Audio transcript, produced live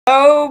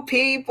Hello,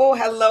 people.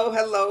 Hello,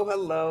 hello,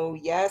 hello.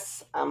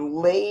 Yes, I'm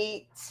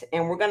late,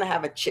 and we're gonna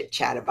have a chit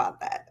chat about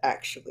that.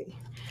 Actually,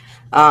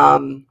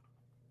 um,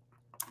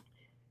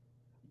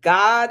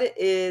 God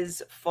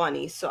is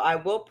funny. So I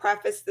will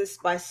preface this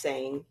by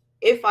saying,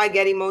 if I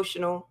get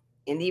emotional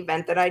in the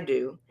event that I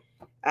do,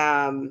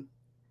 um,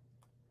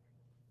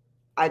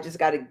 I just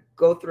got to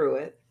go through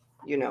it,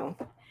 you know.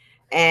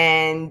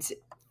 And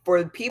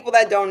for the people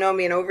that don't know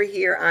me, and over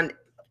here on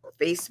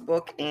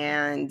Facebook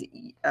and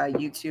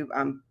YouTube,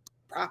 I'm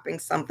propping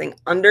something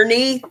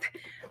underneath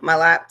my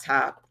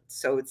laptop,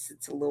 so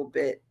it's a little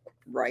bit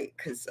right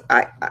because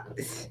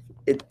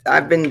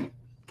I've been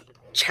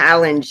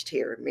challenged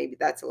here. Maybe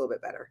that's a little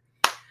bit better.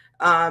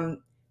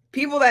 Um,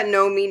 People that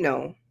know me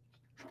know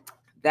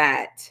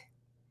that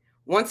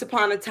once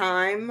upon a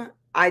time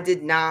I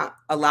did not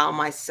allow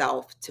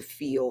myself to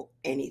feel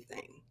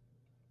anything.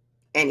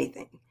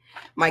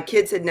 My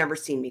kids had never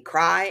seen me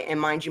cry. And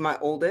mind you, my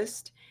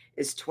oldest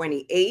is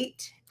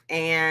 28.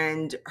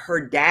 And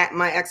her dad,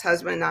 my ex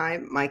husband and I,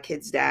 my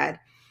kid's dad,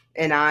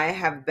 and I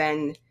have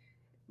been,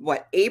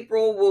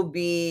 April will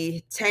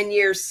be 10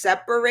 years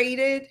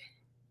separated.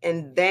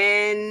 And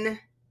then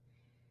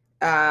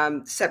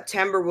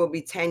September will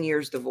be 10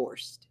 years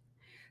divorced.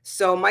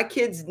 So my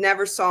kids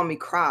never saw me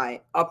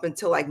cry up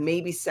until like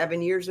maybe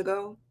 7 years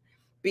ago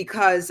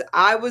because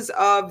I was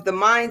of the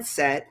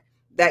mindset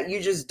that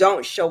you just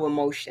don't show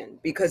emotion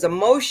because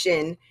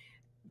emotion,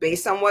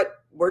 based on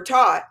what we're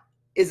taught,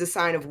 is a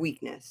sign of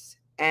weakness.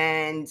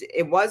 And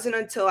it wasn't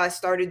until I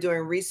started doing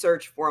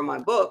research for my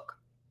book,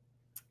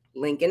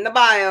 link in the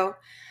bio,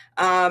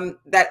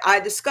 that I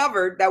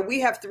discovered that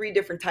we have three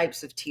different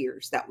types of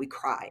tears that we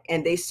cry,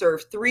 and they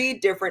serve three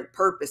different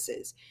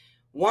purposes.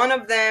 One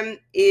of them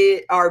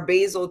are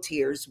basal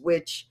tears,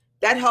 which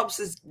that helps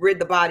us rid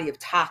the body of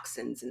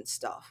toxins and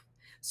stuff.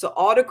 So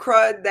all the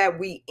crud that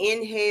we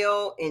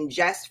inhale,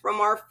 ingest from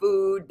our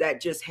food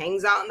that just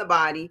hangs out in the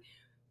body,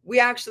 we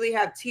actually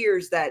have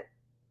tears that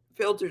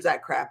filters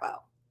that crap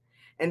out.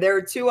 And there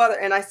are two other,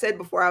 and I said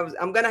before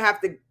I'm gonna have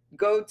to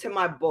go to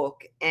my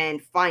book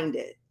and find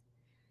it.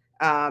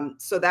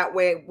 So that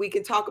way we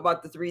can talk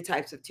about the three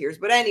types of tears.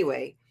 But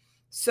anyway,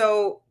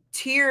 so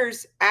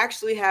tears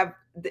actually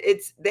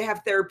they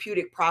have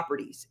therapeutic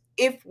properties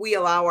if we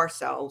allow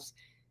ourselves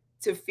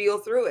to feel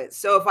through it.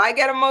 So if I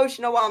get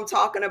emotional while I'm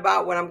talking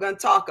about what I'm going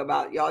to talk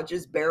about, y'all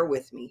just bear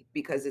with me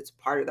because it's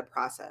part of the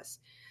process.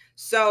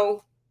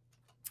 So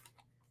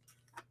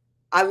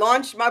I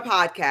launched my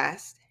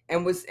podcast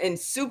and was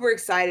super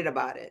excited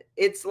about it.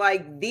 It's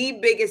like the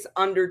biggest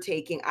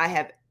undertaking I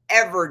have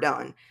ever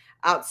done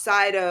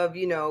outside of,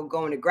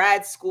 going to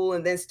grad school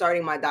and then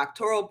starting my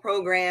doctoral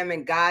program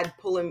and God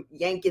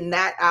yanking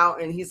that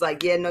out. And he's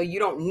like, yeah, no, you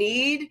don't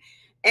need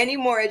any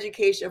more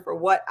education for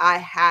what I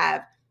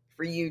have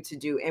for you to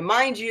do. And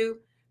mind you,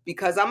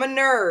 because I'm a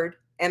nerd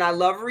and I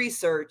love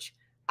research,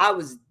 I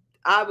was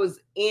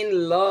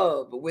in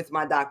love with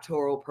my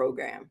doctoral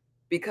program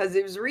because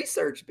it was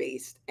research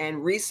based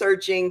and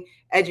researching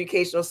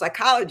educational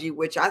psychology,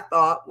 which I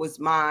thought was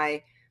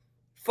my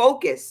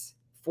focus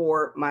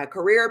for my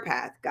career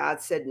path. God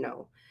said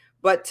no.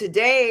 But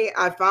today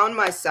I found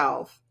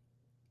myself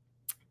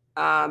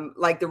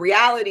like the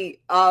reality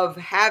of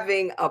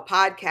having a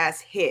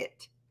podcast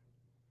hit,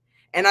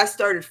 and I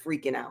started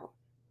freaking out.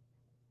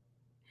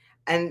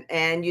 And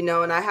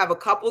I have a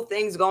couple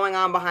things going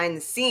on behind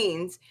the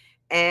scenes,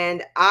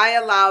 and I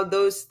allowed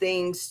those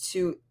things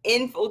to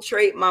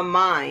infiltrate my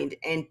mind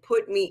and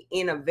put me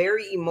in a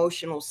very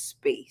emotional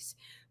space.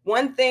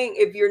 One thing,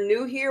 if you're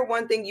new here,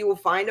 one thing you will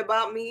find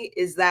about me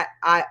is that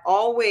I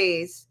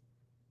always,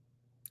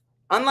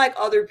 unlike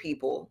other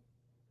people,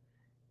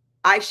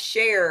 I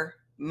share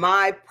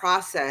my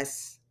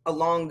process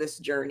along this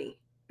journey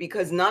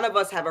because none of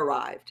us have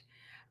arrived.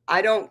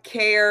 I don't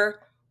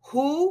care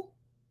who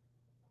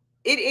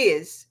it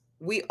is,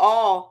 we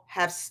all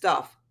have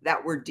stuff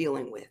that we're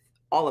dealing with,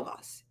 all of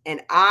us.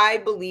 And I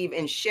believe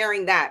in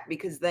sharing that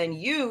because then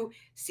you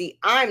see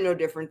I'm no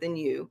different than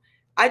you.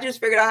 I just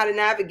figured out how to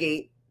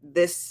navigate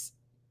this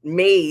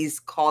maze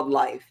called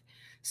life.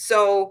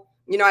 So,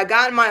 I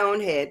got in my own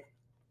head,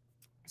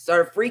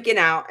 started freaking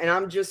out, and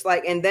I'm just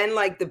like, and then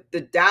like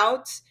the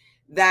doubts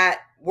that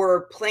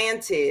were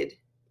planted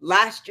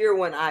last year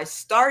when I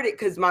started,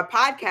 because my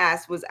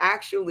podcast was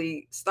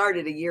actually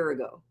started a year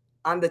ago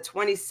on the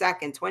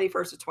 22nd, 21st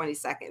or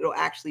 22nd. It'll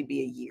actually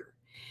be a year.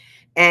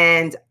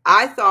 And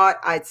I thought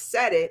I'd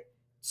set it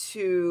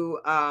to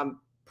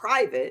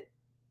private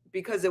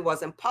because it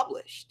wasn't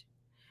published.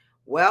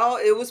 Well,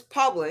 it was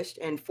published,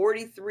 and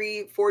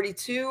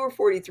 42 or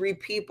 43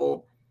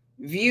 people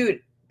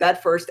viewed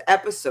that first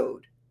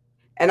episode.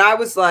 And I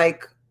was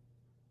like,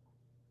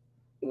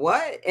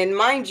 what? And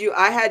mind you,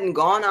 I hadn't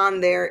gone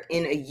on there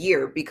in a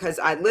year because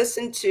I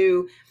listened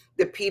to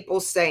the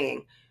people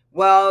saying,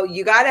 well,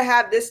 you got to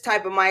have this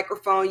type of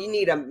microphone. You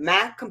need a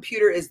Mac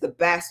computer is the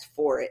best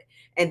for it.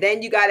 And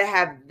then you got to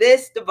have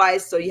this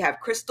device so you have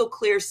crystal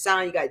clear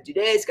sound. You got to do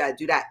this, got to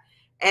do that.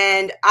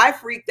 And I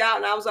freaked out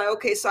and I was like,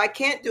 okay, so I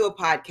can't do a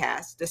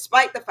podcast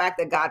despite the fact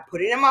that God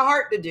put it in my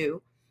heart to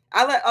do.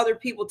 I let other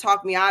people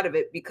talk me out of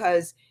it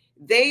because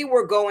they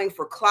were going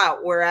for clout,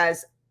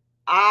 whereas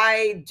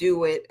I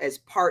do it as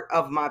part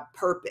of my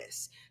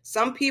purpose.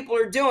 Some people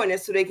are doing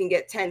it so they can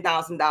get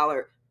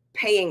 $10,000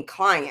 paying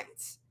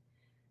clients.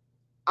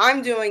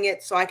 I'm doing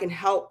it so I can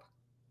help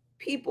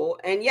people.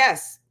 And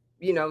yes,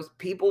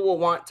 people will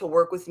want to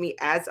work with me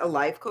as a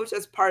life coach.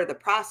 That's part of the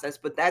process,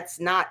 but that's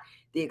not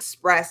the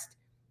expressed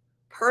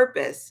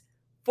purpose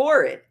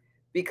for it,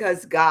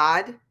 because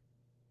God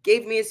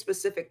gave me a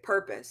specific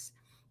purpose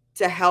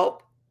to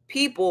help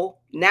people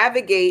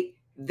navigate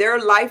their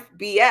life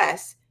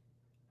BS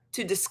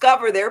to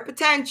discover their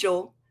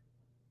potential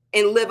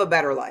and live a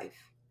better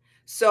life.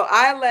 So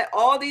I let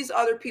all these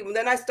other people,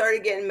 then I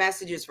started getting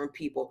messages from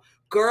people.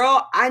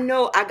 Girl, I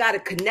know I got to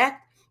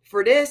connect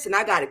for this and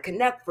I got to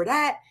connect for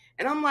that.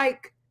 And I'm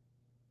like,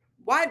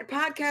 why the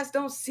podcasts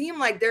don't seem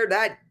like they're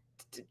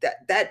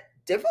that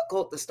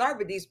difficult to start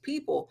with these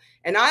people?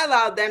 And I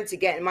allowed them to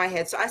get in my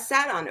head. So I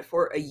sat on it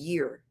for a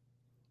year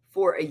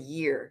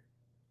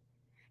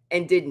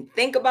and didn't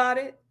think about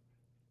it,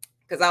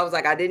 because I was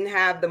like, I didn't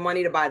have the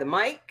money to buy the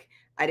mic.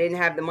 I didn't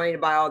have the money to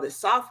buy all this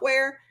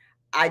software.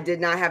 I did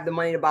not have the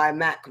money to buy a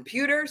Mac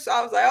computer. So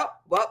I was like, oh,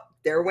 well,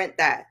 there went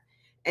that.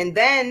 And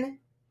then,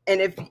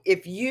 and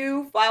if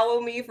you follow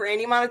me for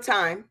any amount of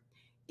time,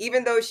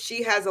 even though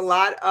she has a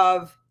lot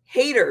of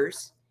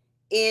haters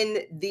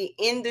in the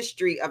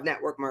industry of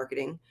network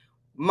marketing,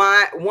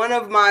 one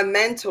of my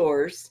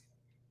mentors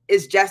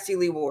is Jessie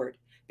Lee Ward,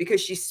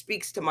 because she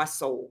speaks to my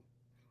soul.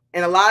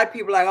 And a lot of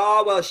people are like,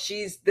 oh, well,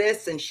 she's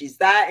this and she's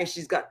that, and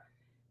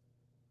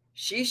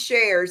she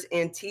shares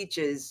and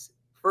teaches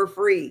for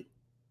free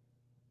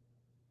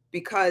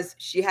because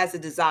she has a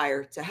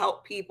desire to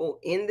help people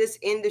in this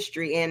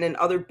industry and in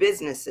other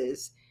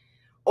businesses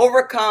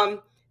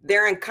overcome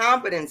their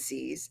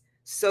incompetencies,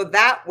 so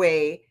that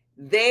way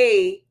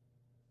they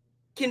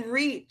can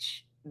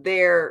reach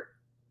their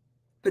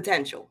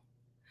potential.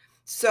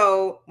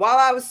 So while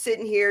I was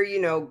sitting here,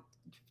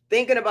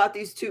 thinking about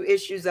these two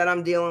issues that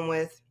I'm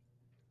dealing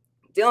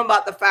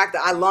about the fact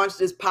that I launched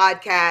this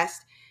podcast,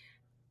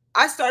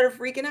 I started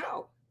freaking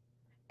out.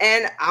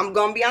 And I'm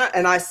going to be honest,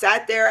 and I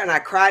sat there and I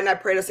cried and I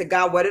prayed. I said,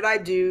 God, what did I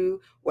do?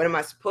 What am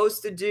I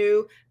supposed to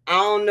do? I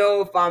don't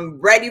know if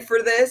I'm ready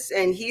for this.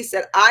 And he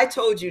said, I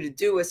told you to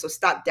do it, so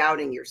stop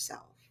doubting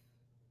yourself.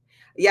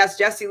 Yes,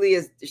 Jessie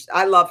Lee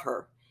I love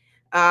her.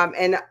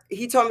 And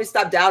he told me to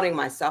stop doubting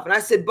myself. And I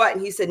said, but,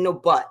 and he said, no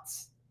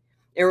buts.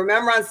 And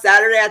remember on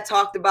Saturday, I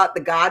talked about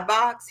the God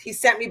box. He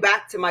sent me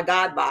back to my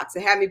God box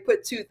and had me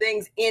put 2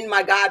 things in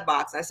my God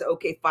box. I said,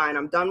 okay, fine.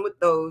 I'm done with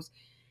those.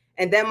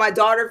 And then my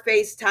daughter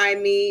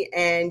FaceTimed me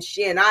and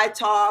she and I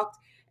talked,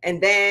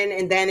 and then.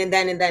 And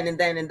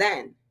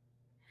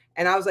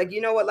I was like,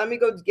 you know what? Let me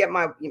go get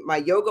my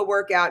yoga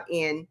workout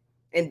in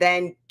and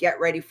then get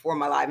ready for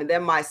my live. And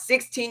then my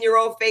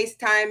 16-year-old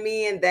FaceTimed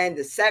me, and then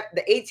the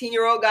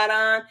 18-year-old got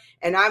on,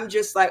 and I'm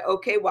just like,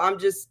 okay, well, I'm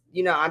just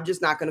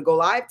not going to go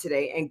live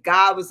today. And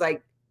God was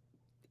like,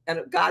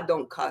 and God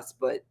don't cuss,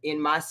 but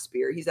in my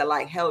spirit, he said,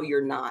 like, hell,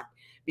 you're not,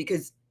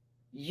 because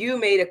you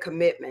made a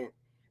commitment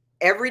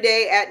every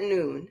day at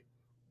noon,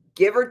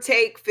 give or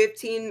take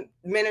 15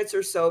 minutes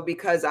or so,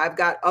 because I've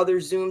got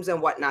other Zooms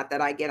and whatnot that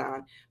I get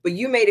on. But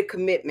you made a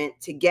commitment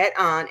to get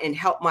on and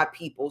help my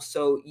people.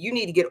 So you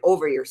need to get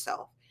over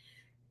yourself.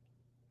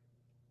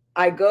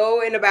 I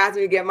go in the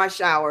bathroom to get my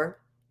shower,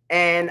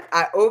 and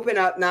I open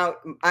up. Now,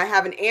 I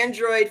have an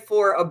Android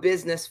for a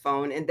business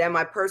phone, and then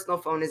my personal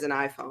phone is an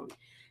iPhone.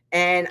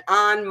 And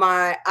on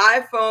my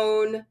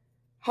iPhone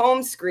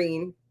home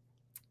screen,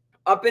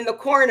 up in the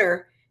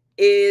corner,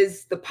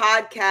 is the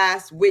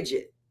podcast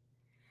widget.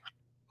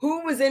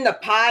 Who was in the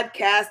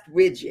podcast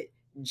widget?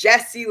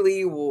 Jessie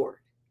Lee Ward.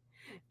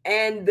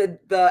 And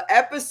the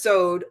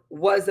episode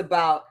was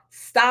about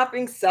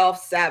stopping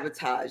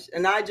self-sabotage.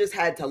 And I just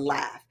had to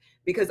laugh,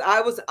 because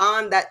I was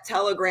on that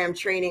Telegram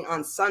training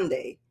on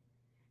Sunday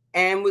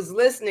and was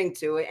listening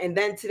to it. And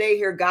then today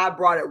here, God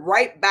brought it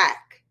right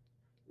back,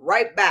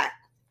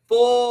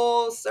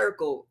 full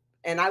circle.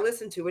 And I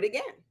listened to it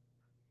again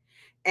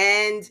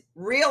and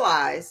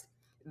realized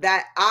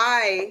that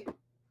I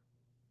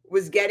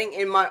was getting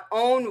in my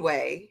own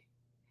way.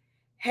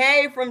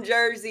 Hey, from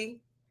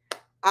Jersey.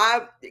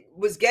 I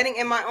was getting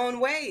in my own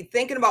way,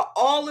 thinking about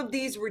all of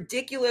these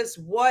ridiculous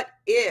what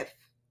if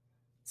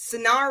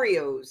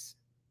scenarios.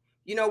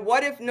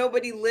 What if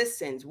nobody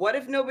listens? What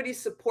if nobody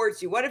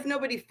supports you? What if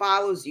nobody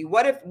follows you?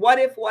 What if?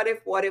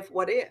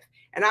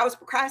 And I was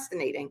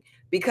procrastinating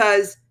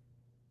because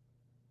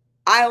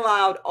I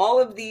allowed all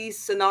of these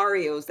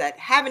scenarios that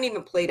haven't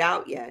even played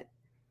out yet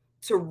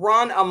to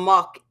run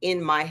amok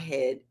in my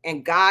head,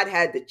 and God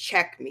had to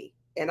check me.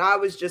 And I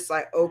was just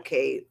like,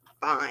 okay,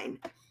 fine.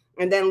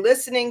 And then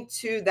listening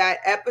to that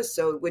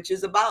episode, which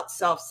is about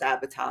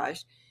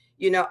self-sabotage,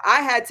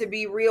 I had to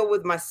be real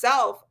with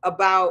myself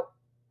about,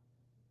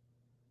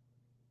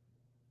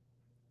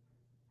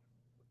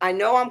 I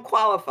know I'm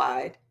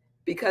qualified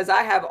because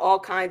I have all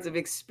kinds of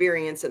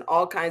experience in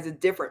all kinds of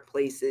different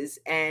places,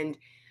 and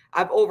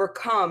I've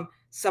overcome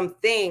some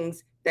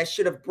things that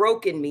should have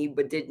broken me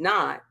but did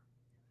not.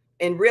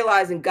 and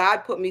realizing God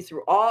put me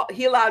through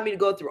he allowed me to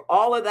go through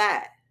all of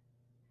that.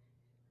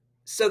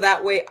 So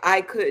that way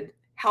I could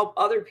help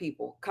other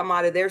people come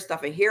out of their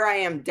stuff. And here I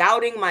am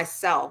doubting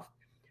myself,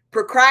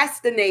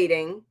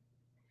 procrastinating,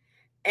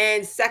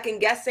 and second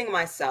guessing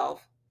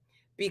myself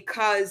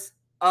because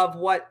of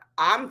what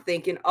I'm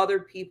thinking other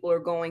people are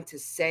going to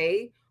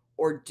say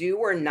or do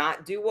or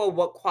not do, or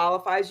what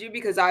qualifies you.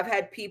 Because I've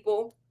had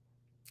people,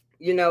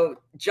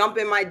 jump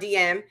in my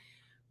DM.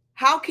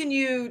 How can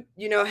you,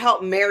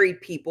 help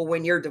married people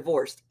when you're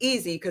divorced?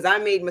 Easy, because I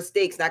made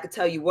mistakes and I could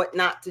tell you what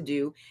not to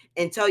do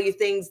and tell you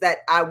things that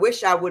I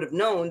wish I would have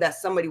known that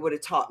somebody would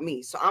have taught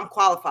me. So I'm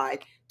qualified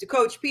to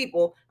coach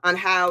people on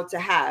how to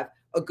have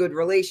a good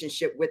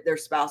relationship with their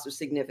spouse or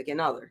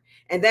significant other.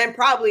 And then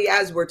probably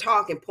as we're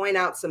talking, point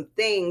out some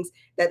things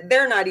that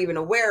they're not even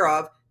aware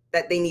of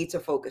that they need to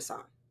focus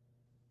on.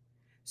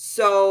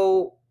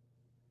 So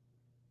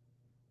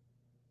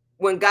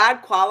when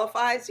God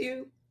qualifies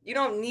you, you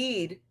don't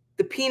need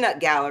the peanut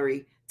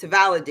gallery to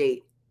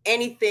validate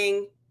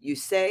anything you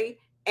say,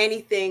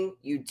 anything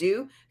you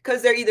do,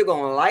 because they're either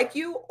going to like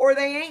you or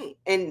they ain't.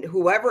 And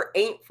whoever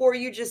ain't for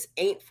you just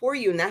ain't for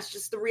you. And that's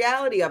just the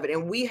reality of it.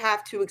 And we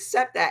have to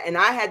accept that. And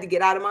I had to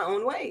get out of my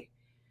own way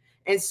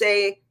and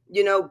say,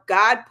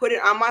 God put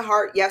it on my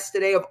heart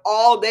yesterday of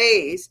all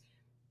days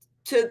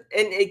and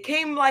it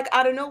came like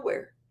out of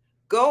nowhere.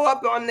 Go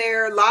up on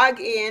there, log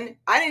in.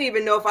 I didn't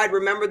even know if I'd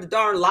remember the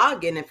darn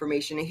login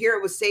information. And here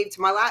it was saved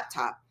to my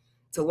laptop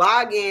to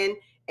log in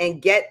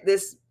and get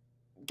the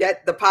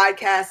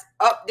podcast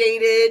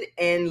updated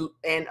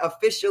and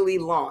officially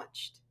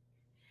launched.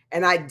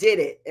 And I did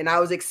it and I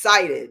was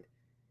excited.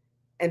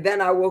 And then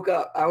I woke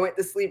up. I went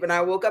to sleep and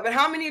I woke up. And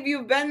how many of you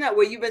have been that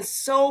way? You've been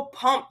so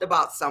pumped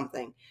about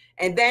something.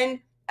 And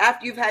then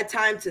after you've had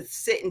time to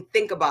sit and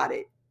think about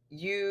it,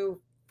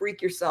 you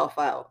freak yourself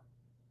out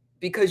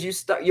because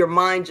your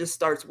mind just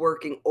starts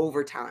working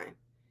overtime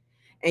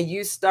and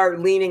you start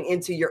leaning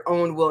into your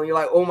own will. And you're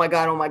like, oh my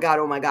God, oh my God,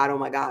 oh my God, oh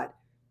my God.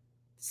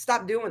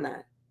 Stop doing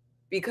that.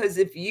 Because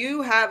if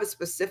you have a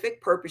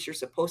specific purpose you're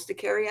supposed to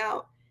carry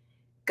out,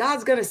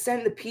 God's going to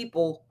send the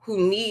people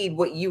who need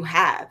what you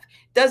have.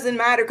 Doesn't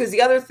matter. Because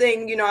the other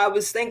thing, I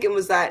was thinking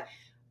was that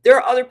there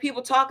are other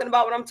people talking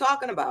about what I'm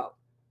talking about.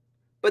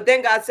 But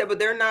then God said, but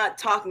they're not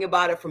talking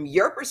about it from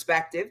your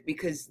perspective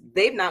because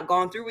they've not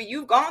gone through what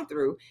you've gone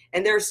through.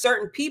 And there are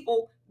certain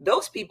people,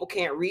 those people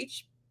can't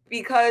reach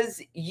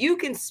because you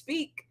can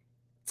speak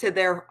to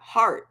their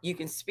heart. You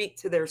can speak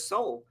to their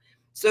soul.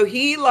 So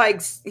he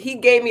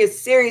gave me a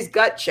serious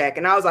gut check.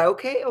 And I was like,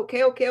 okay.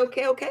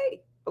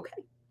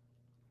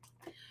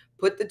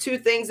 Put the 2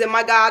 things in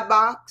my God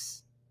box.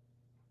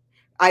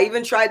 I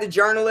even tried to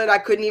journal it. I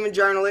couldn't even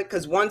journal it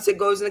because once it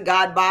goes in the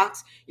God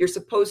box, you're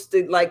supposed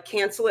to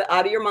cancel it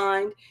out of your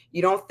mind.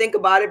 You don't think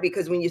about it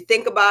because when you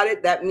think about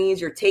it, that means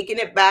you're taking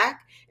it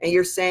back and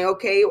you're saying,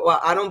 okay, well,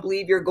 I don't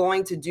believe you're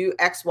going to do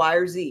X, Y,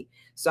 or Z.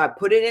 So I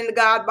put it in the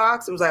God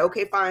box. I was like,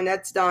 okay, fine,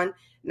 that's done.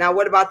 Now,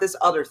 what about this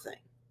other thing?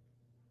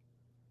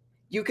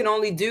 You can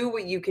only do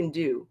what you can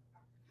do.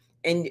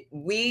 And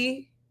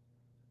we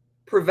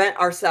prevent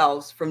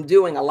ourselves from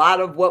doing a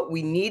lot of what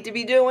we need to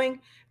be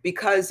doing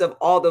because of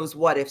all those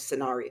what if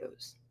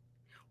scenarios.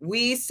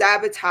 We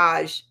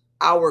sabotage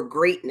our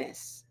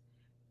greatness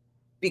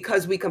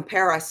because we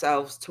compare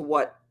ourselves to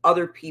what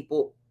other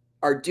people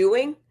are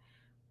doing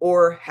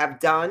or have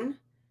done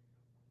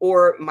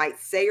or might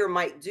say or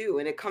might do.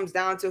 And it comes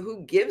down to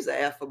who gives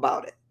a F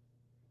about it.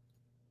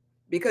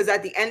 Because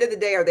at the end of the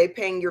day, are they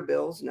paying your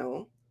bills?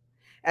 No.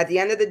 At the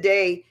end of the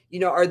day,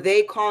 are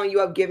they calling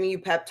you up, giving you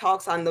pep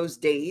talks on those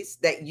days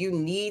that you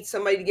need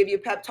somebody to give you a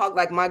pep talk?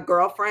 Like my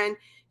girlfriend,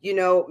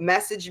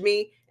 messaged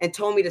me and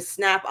told me to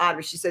snap out of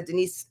it. She said,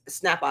 Denise,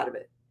 snap out of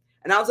it.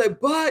 And I was like,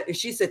 but, and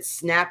she said,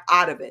 snap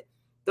out of it.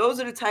 Those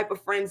are the type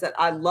of friends that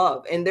I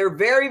love. And they're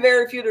very,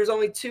 very few. There's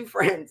only 2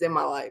 friends in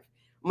my life.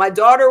 My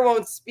daughter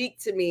won't speak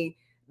to me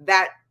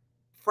that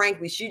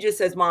frankly. She just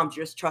says, Mom,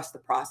 just trust the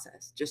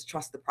process. Just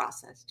trust the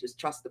process. Just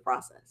trust the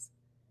process.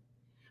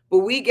 But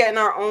we get in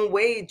our own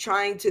way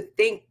trying to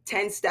think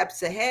 10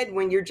 steps ahead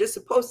when you're just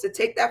supposed to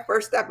take that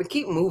first step and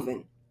keep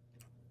moving.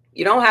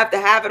 You don't have to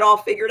have it all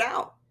figured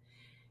out.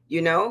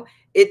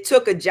 It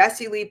took a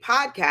Jesse Lee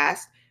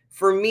podcast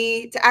for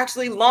me to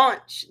actually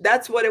launch.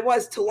 That's what it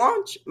was, to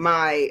launch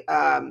my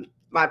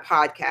my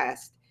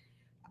podcast.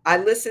 I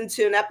listened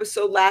to an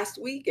episode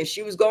last week and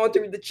she was going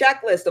through the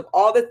checklist of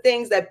all the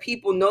things that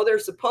people know they're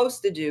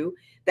supposed to do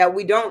that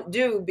we don't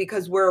do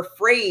because we're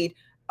afraid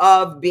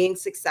of being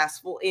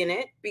successful in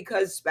it.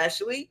 Because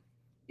especially,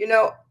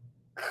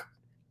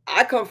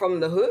 I come from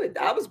the hood.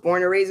 I was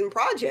born and raised in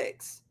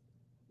projects.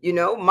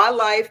 My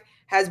life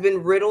has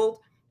been riddled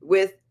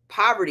with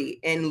poverty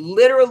and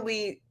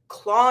literally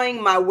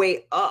clawing my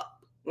way up.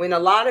 When a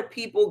lot of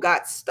people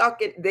get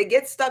stuck in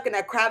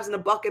that crabs in a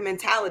bucket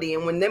mentality.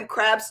 And when them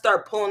crabs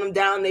start pulling them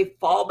down, they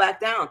fall back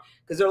down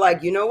because they're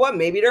like, you know what?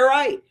 Maybe they're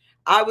right.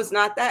 I was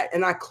not that.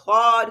 And I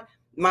clawed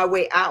my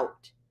way out.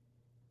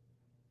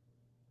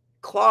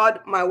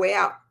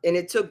 And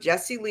it took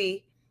Jesse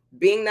Lee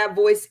being that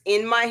voice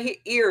in my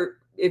ear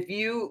If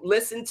you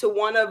listened to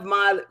one of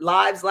my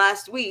lives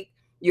last week,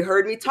 you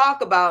heard me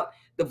talk about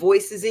the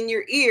voices in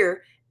your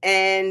ear,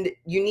 and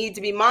you need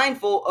to be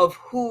mindful of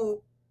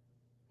who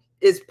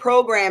is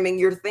programming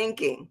your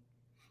thinking.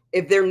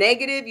 If they're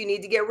negative, you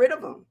need to get rid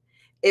of them.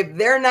 If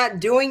they're not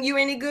doing you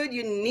any good,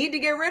 you need to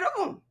get rid of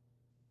them.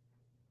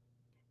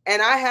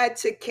 And I had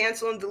to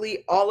cancel and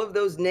delete all of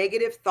those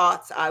negative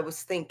thoughts I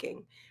was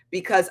thinking,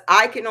 because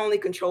I can only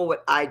control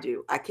what I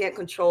do. I can't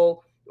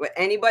control what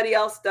anybody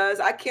else does.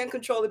 I can't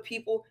control the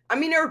people. I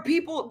mean, there are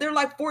people, they're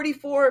like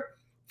 44%,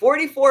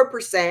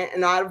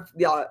 and out of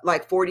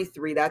like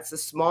 43, that's a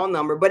small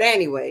number. But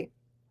anyway,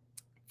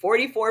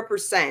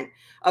 44%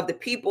 of the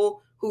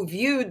people who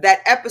viewed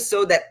that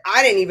episode that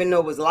I didn't even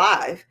know was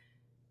live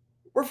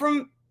were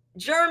from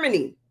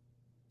Germany.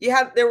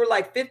 There were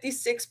like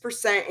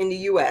 56% in the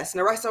US, and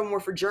the rest of them were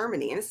for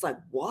Germany. And it's like,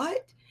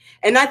 what?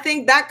 And I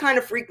think that kind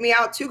of freaked me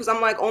out too, because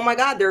I'm like, oh my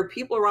God, there are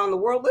people around the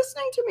world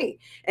listening to me.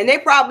 And they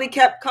probably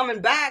kept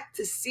coming back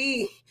to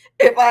see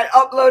if I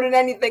uploaded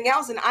anything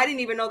else. And I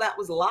didn't even know that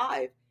was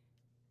live.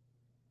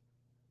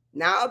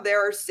 Now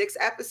there are 6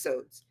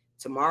 episodes.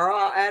 Tomorrow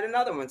I'll add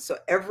another one. So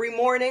every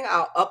morning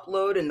I'll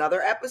upload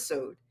another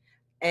episode.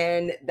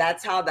 And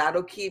that's how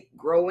that'll keep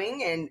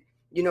growing. And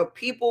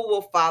people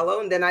will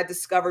follow. And then I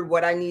discovered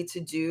what I need to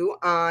do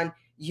on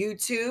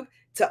YouTube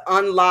to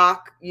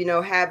unlock,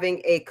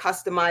 having a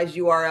customized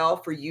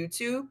URL for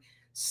YouTube.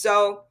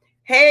 So,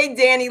 hey,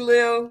 Danny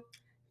Lou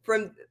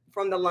from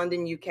the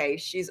London, UK.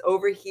 She's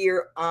over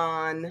here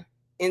on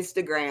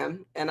Instagram.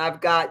 And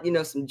I've got,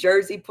 some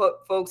Jersey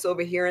folks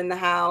over here in the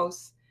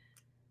house.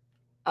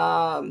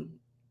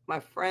 My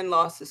friend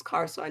lost his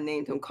car, so I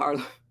named him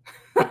Carlos.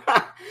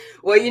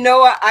 Well, you know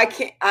what? I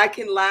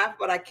can laugh,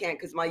 but I can't,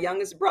 because my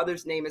youngest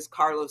brother's name is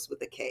Carlos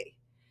with a K,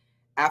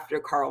 after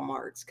Karl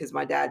Marx, because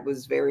my dad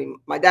was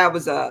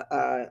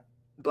a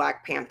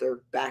Black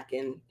Panther back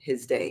in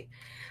his day.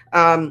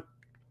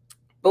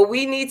 But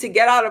we need to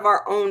get out of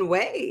our own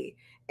way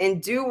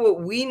and do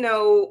what we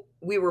know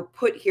we were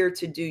put here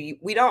to do.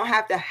 We don't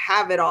have to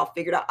have it all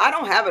figured out. I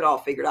don't have it all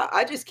figured out.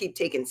 I just keep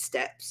taking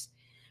steps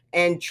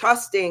and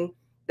trusting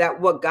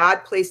that what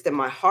God placed in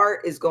my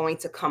heart is going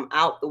to come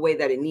out the way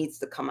that it needs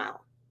to come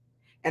out.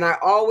 And I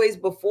always,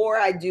 before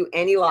I do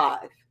any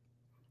live,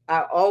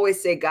 I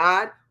always say,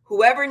 God,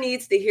 whoever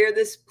needs to hear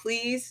this,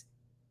 please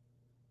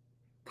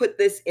put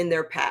this in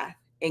their path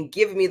and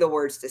give me the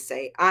words to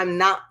say. I'm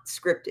not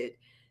scripted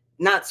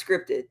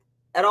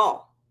at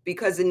all,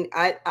 because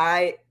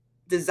I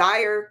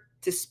desire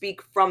to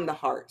speak from the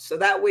heart. So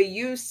that way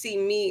you see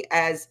me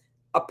as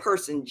a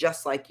person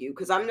just like you,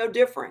 because I'm no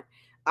different.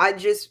 I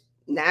just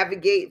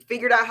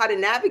figured out how to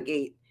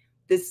navigate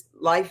this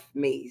life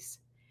maze.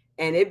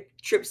 And it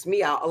trips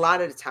me out a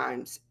lot of the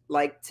times.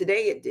 Like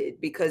today it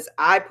did, because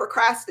I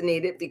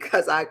procrastinated,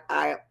 because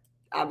I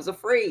was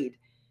afraid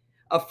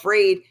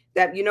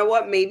that,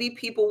 maybe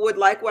people would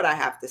like what I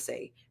have to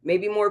say.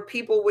 Maybe more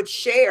people would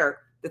share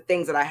the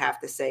things that I have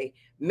to say.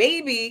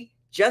 Maybe,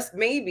 just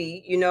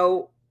maybe,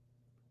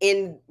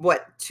 in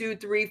 2,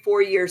 3,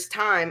 4 years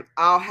time,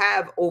 I'll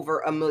have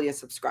over 1 million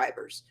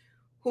subscribers.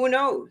 Who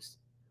knows?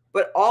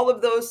 But all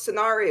of those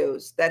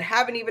scenarios that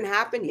haven't even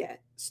happened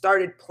yet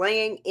started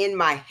playing in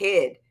my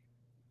head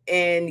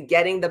and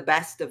getting the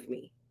best of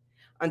me,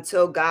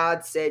 until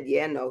God said,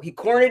 yeah, no. He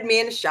cornered me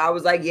in the shower. I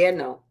was like, yeah,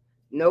 no.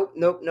 Nope.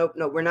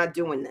 We're not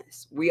doing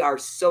this. We are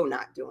so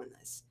not doing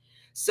this.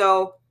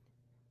 So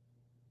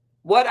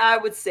what I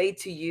would say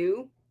to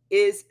you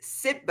is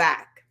sit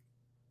back,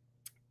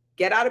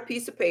 get out a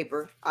piece of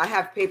paper. I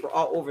have paper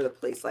all over the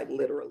place, like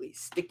literally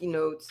sticky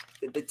notes.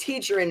 The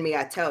teacher in me,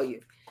 I tell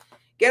you.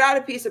 Get out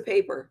a piece of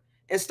paper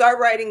and start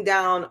writing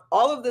down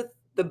all of the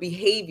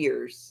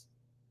behaviors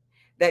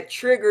that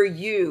trigger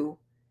you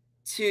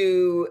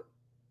to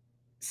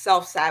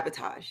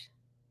self-sabotage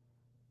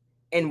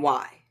and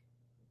why.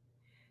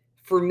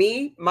 For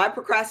me, my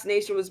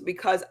procrastination was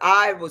because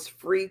I was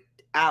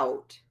freaked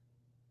out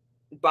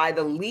by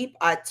the leap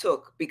I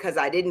took, because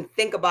I didn't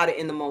think about it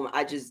in the moment.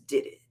 I just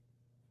did it.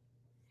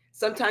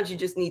 Sometimes you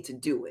just need to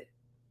do it.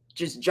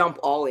 Just jump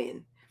all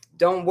in.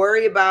 Don't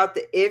worry about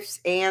the ifs,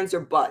 ands, or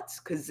buts,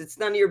 because it's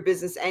none of your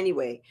business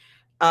anyway.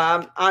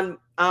 On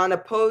a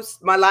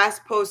post, my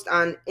last post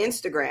on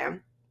Instagram,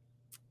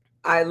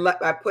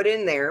 I put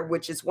in there,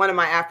 which is one of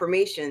my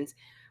affirmations,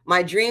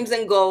 my dreams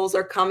and goals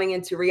are coming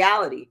into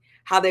reality.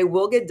 How they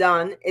will get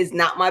done is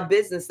not my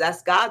business.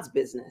 That's God's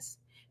business.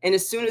 And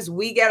as soon as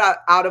we get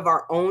out of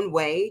our own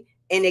way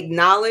and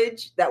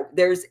acknowledge that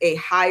there's a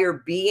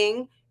higher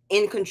being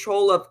in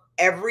control of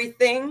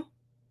everything,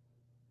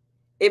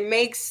 it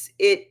makes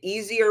it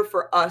easier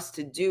for us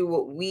to do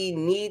what we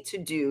need to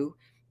do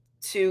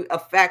to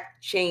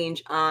affect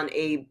change on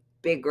a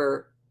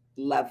bigger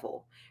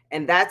level.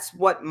 And that's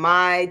what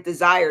my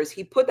desire is.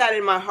 He put that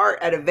in my heart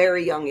at a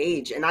very young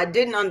age, and I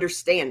didn't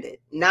understand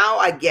it. Now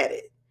I get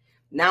it.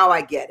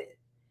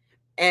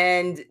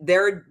 And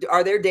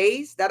are there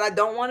days that I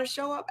don't want to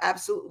show up?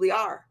 Absolutely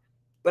are.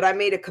 But I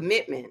made a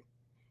commitment.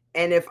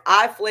 And if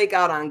I flake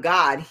out on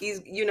God,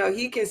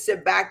 he can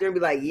sit back there and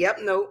be like, yep,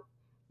 nope.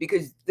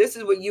 because this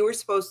is what you were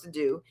supposed to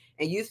do.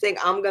 And you think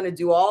I'm going to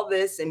do all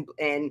this and,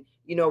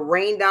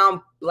 rain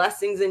down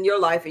blessings in your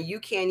life. And you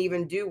can't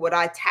even do what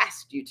I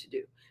tasked you to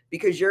do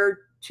because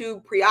you're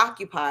too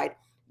preoccupied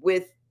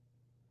with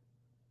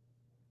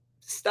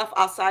stuff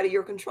outside of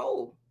your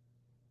control.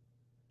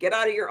 Get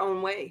out of your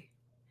own way.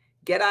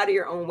 Get out of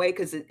your own way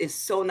because it is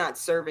so not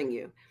serving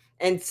you.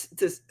 And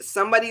to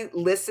somebody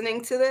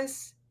listening to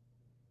this,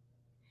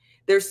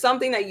 there's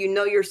something that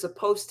you're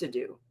supposed to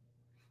do.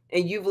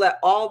 And you've let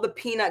all the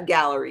peanut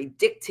gallery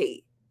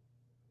dictate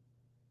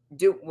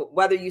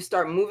whether you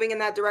start moving in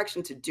that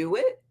direction to do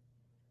it,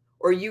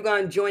 or you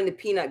going to join the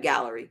peanut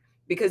gallery,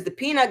 because the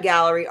peanut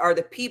gallery are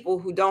the people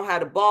who don't have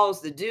the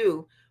balls to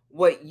do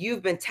what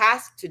you've been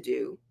tasked to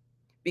do,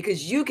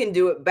 because you can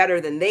do it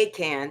better than they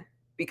can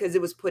because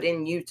it was put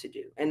in you to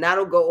do. And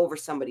that'll go over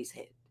somebody's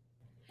head.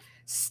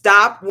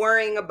 Stop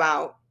worrying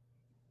about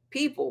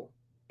people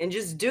and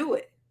just do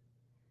it.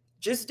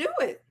 Just do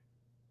it.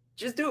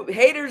 Just do it.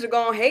 Haters are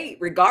going to hate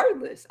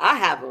regardless. I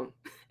have them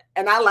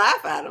and I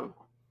laugh at them.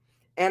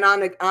 And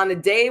on a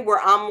day where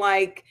I'm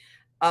like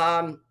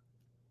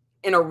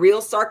in a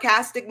real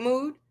sarcastic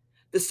mood,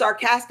 the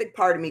sarcastic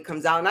part of me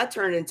comes out and I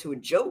turn it into a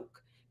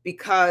joke,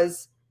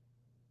 because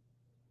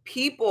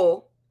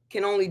people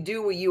can only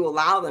do what you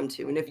allow them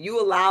to. And if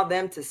you allow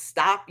them to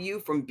stop you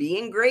from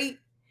being great,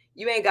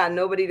 you ain't got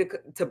nobody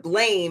to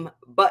blame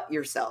but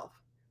yourself.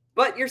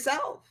 But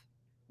yourself.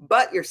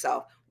 But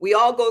yourself. We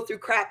all go through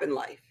crap in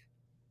life.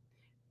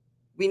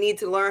 We need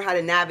to learn how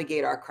to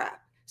navigate our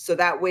crap, so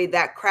that way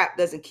that crap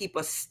doesn't keep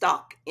us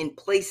stuck in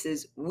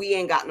places we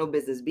ain't got no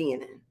business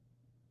being in.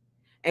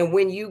 And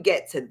when you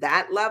get to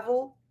that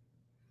level,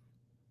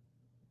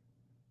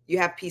 you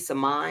have peace of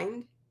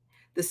mind.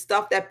 The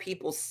stuff that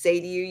people say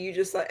to you, you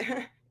just like,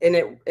 and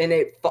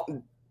it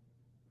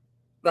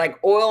like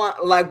oil,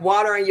 like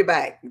water on your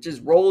back, it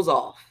just rolls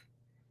off.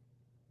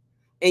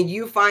 And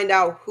you find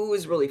out who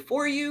is really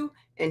for you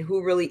and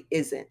who really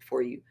isn't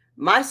for you.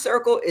 My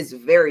circle is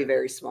very,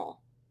 very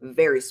small,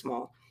 very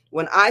small.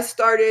 When I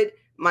started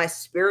my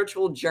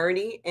spiritual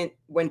journey and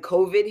when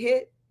COVID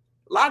hit,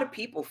 a lot of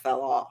people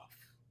fell off.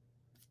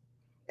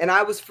 And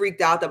I was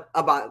freaked out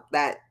about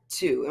that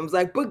too. And was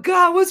like, but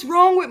God, what's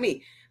wrong with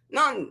me?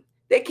 None.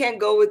 They can't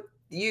go with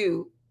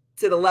you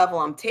to the level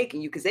I'm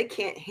taking you because they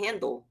can't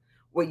handle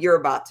what you're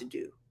about to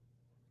do.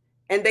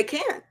 And they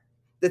can't.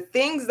 The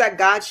things that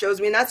God shows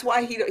me, and that's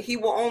why he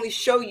will only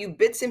show you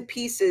bits and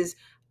pieces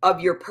of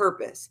your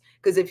purpose.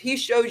 Because if he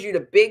shows you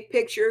the big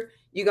picture,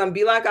 you're going to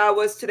be like I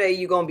was today.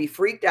 You're going to be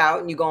freaked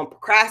out and you're going to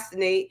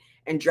procrastinate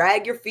and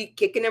drag your feet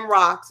kicking them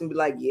rocks and be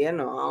like, yeah,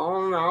 no,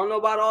 I don't know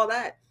about all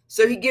that.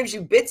 So he gives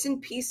you bits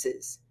and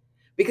pieces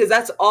because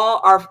that's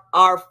all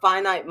our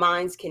finite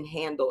minds can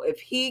handle. If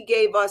he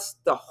gave us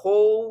the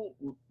whole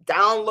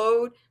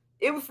download,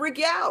 it would freak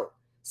you out.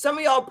 Some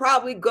of y'all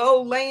probably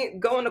go in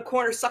the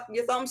corner, sucking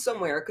your thumb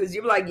somewhere because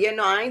you're like, yeah,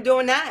 no, I ain't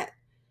doing that.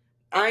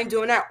 I ain't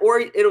doing that. Or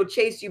it'll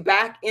chase you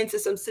back into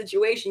some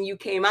situation you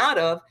came out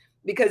of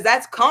because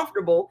that's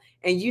comfortable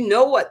and you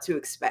know what to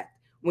expect.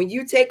 When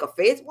you take a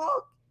faith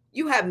walk,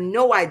 you have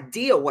no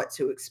idea what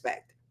to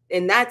expect.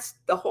 And that's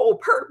the whole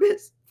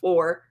purpose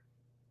for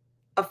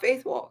a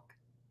faith walk.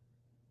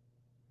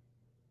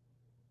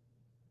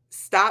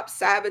 Stop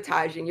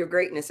sabotaging your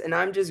greatness. And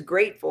I'm just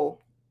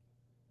grateful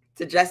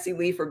to Jessie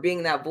Lee for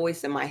being that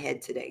voice in my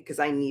head today, because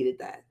I needed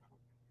that.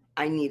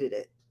 I needed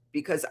it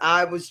because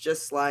I was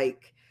just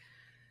like,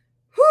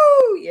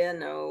 whoo, yeah,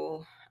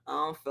 no, I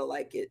don't feel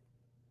like it.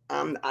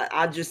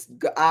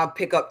 I'll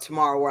pick up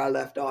tomorrow where I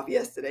left off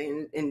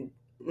yesterday. And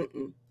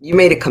you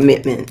made a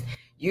commitment.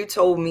 You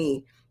told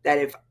me that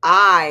if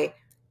I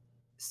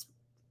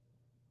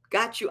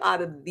got you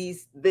out of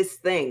this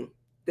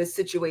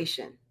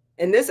situation,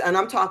 and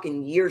I'm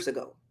talking years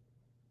ago.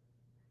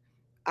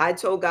 I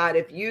told God,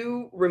 I'm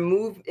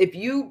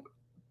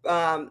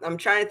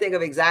trying to think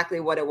of exactly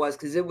what it was,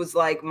 because it was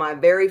like my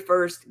very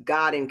first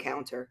God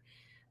encounter.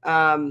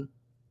 I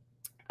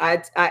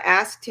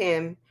asked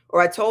him,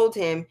 or I told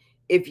him,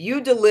 if you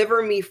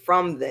deliver me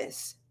from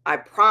this, I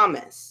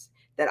promise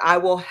that I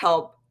will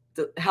help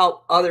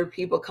other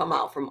people come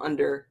out from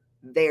under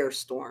their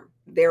storm,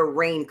 their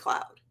rain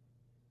cloud.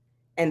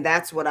 And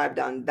that's what I've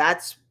done.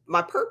 That's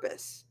my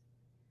purpose.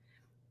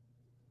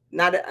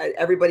 Not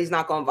everybody's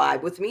not going to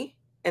vibe with me.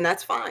 And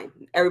that's fine.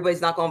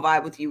 Everybody's not going to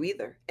vibe with you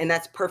either. And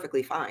that's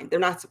perfectly fine. They're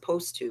not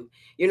supposed to.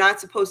 You're not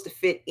supposed to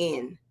fit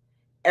in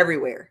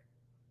everywhere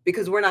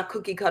because we're not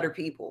cookie cutter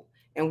people.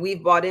 And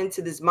we've bought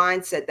into this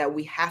mindset that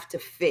we have to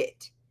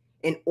fit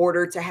in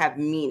order to have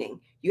meaning.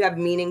 You have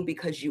meaning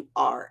because you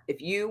are.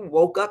 If you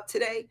woke up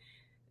today,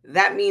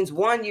 that means,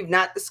 one, you've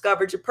not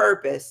discovered your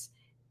purpose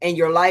and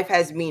your life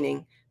has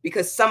meaning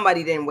because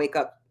somebody didn't wake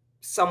up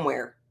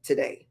somewhere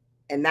today.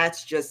 And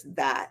that's just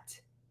that.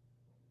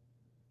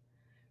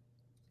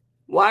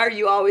 Why are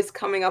you always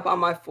coming up on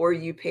my For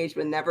You page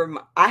but never?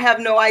 I have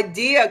no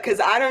idea because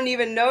I don't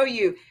even know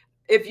you.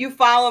 If you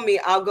follow me,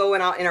 I'll go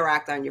and I'll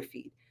interact on your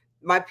feed.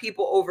 My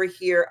people over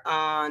here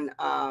on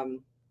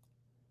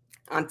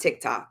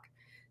TikTok,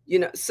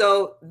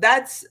 so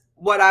that's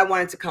what I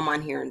wanted to come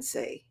on here and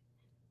say.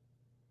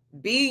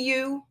 Be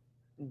you,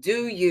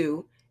 do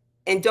you,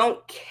 and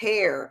don't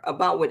care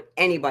about what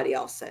anybody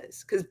else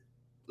says. Because,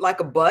 like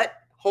a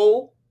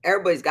butthole,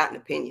 everybody's got an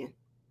opinion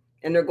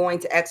and they're going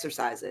to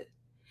exercise it.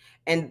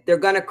 And they're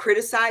going to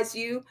criticize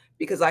you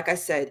because, like I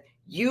said,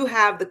 you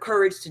have the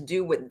courage to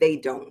do what they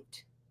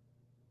don't.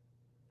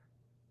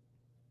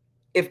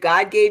 If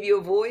God gave you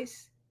a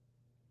voice,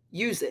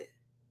 use it.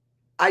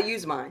 I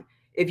use mine.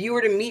 If you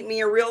were to meet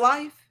me in real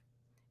life,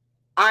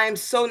 I'm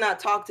so not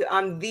talkative.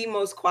 I'm the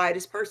most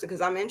quietest person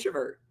because I'm an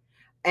introvert.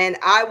 And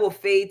I will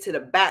fade to the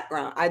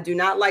background. I do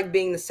not like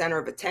being the center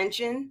of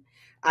attention.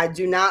 I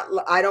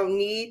don't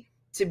need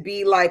to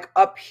be like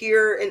up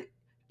here, and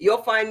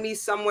you'll find me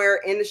somewhere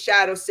in the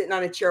shadows sitting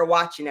on a chair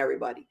watching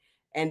everybody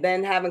and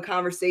then having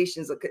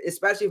conversations,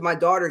 especially if my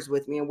daughter's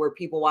with me and we're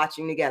people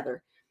watching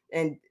together,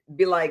 and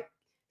be like,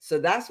 so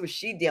that's what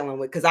she's dealing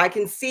with. Because I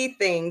can see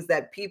things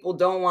that people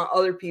don't want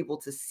other people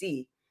to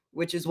see,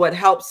 which is what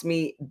helps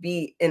me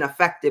be an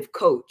effective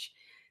coach.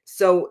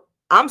 So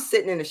I'm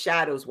sitting in the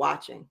shadows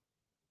watching.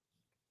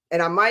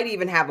 And I might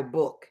even have a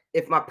book.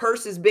 If my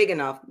purse is big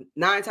enough,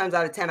 9 times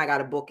out of 10, I got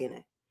a book in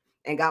it,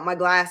 and got my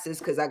glasses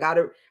because I got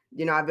to,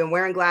 I've been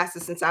wearing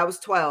glasses since I was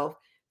 12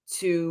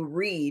 to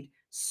read.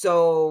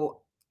 So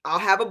I'll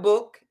have a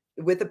book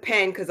with a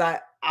pen because I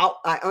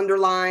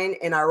underline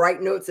and I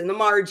write notes in the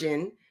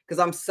margin because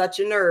I'm such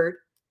a nerd.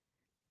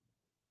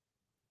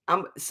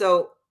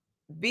 So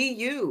be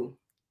you,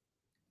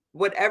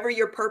 whatever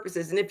your purpose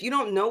is. And if you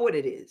don't know what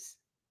it is,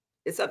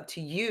 it's up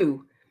to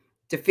you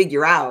to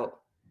figure out.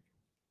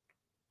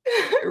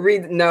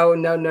 Read no.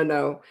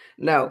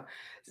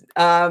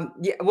 Yeah,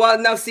 well,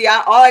 no, see,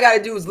 all I got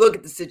to do is look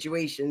at the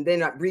situation,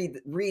 then I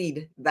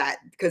read that,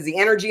 because the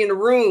energy in the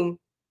room,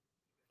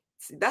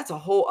 see, that's a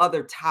whole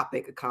other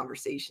topic of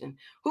conversation.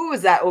 Who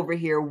is that over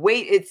here?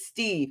 Wait, it's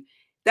Steve.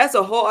 That's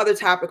a whole other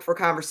topic for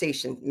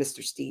conversation,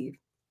 Mr. Steve.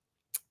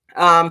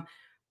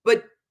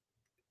 But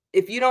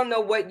if you don't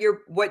know what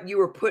you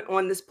were put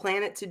on this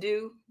planet to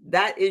do,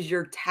 that is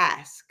your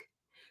task.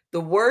 The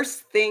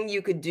worst thing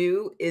you could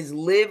do is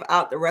live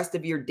out the rest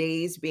of your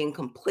days being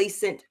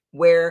complacent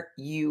where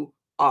you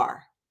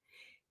are.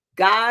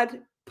 God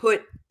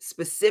put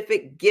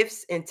specific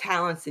gifts and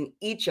talents in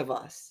each of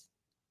us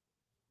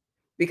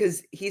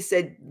because he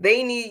said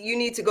you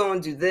need to go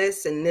and do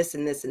this and this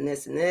and this and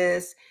this and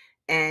this,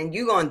 and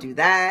you're going to do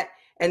that.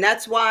 And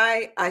that's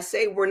why I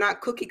say we're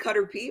not cookie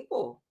cutter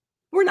people.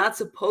 We're not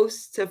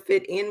supposed to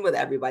fit in with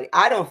everybody.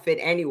 I don't fit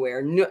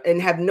anywhere,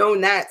 and have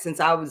known that since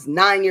I was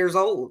 9 years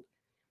old.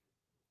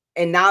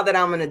 And now that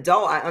I'm an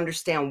adult, I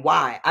understand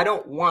why. I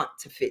don't want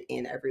to fit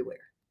in everywhere,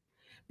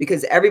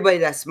 because everybody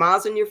that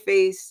smiles in your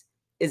face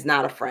is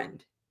not a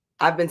friend.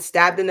 I've been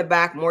stabbed in the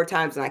back more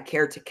times than I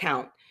care to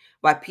count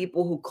by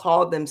people who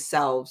call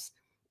themselves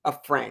a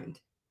friend.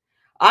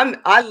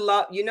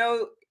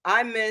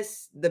 I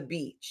miss the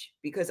beach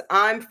because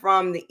I'm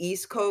from the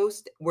East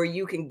Coast, where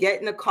you can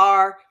get in a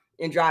car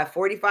and drive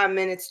 45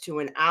 minutes to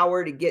an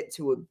hour to get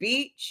to a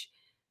beach.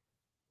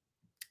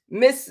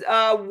 Miss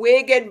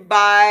Wig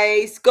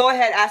Advice, go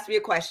ahead, ask me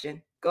a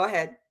question. Go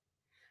ahead.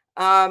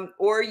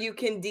 Or you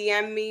can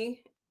DM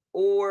me,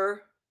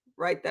 or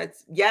right,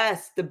 that's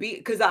yes, the beach,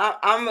 because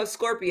I'm a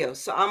Scorpio,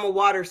 so I'm a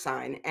water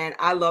sign and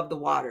I love the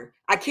water.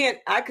 I can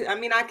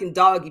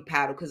doggy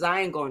paddle because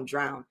I ain't gonna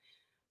drown,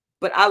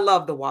 but I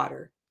love the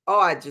water. Oh,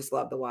 I just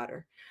love the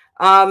water.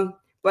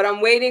 But I'm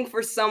waiting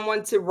for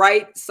someone to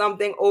write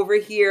something over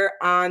here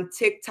on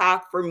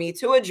TikTok for me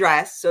to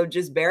address, so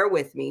just bear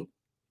with me.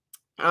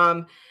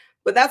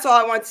 But that's all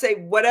I want to say.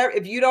 Whatever,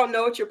 if you don't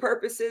know what your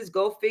purpose is,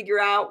 go figure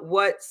out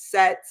what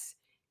sets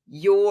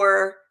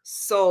your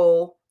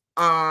soul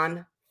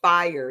on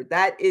fire.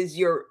 That's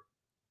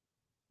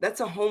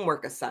a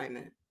homework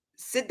assignment.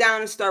 Sit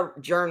down and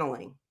start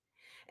journaling.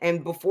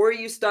 And before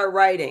you start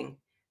writing,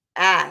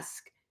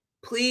 ask,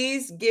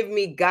 please give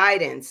me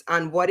guidance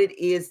on what it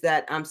is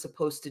that I'm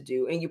supposed to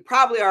do. And you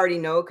probably already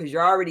know because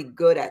you're already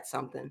good at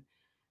something.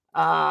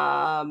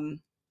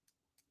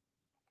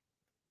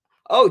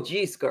 Oh,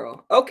 geez,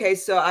 girl. Okay,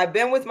 so I've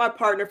been with my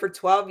partner for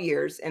 12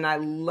 years and I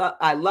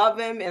love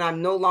him, and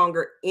I'm no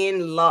longer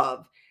in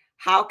love.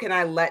 How can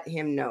I let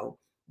him know?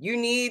 You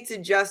need to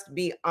just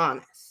be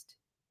honest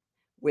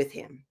with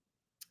him.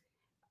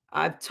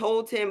 I've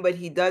told him, but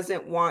he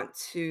doesn't want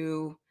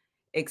to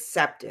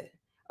accept it.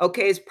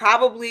 Okay, it's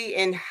probably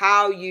in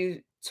how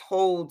you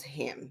told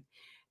him.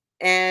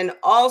 And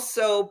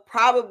also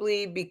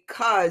probably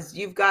because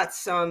you've got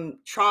some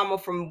trauma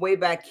from way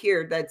back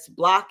here that's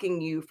blocking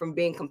you from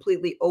being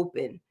completely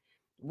open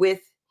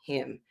with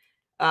him.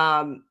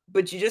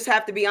 But you just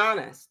have to be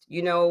honest.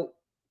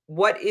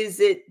 What is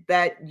it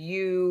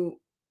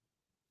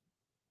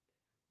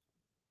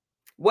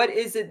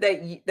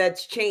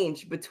that's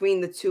changed between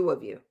the two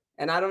of you?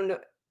 And I don't know.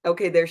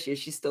 Okay, there she is.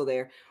 She's still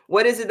there.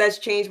 What is it that's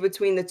changed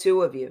between the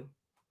two of you?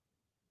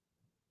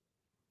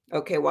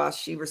 Okay, while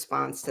she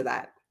responds to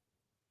that.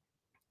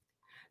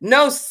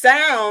 No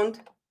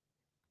sound.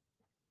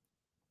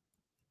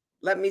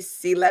 Let me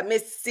see. Let me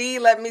see.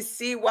 Let me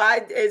see.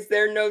 Why is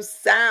there no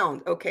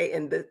sound? Okay,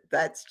 and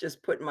that's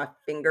just putting my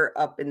finger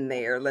up in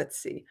there. Let's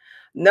see.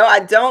 No, I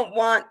don't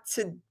want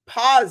to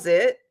pause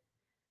it.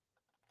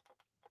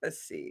 Let's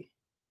see.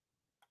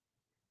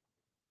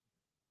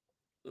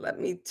 Let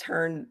me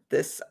turn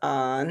this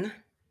on.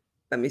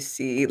 Let me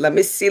see. Let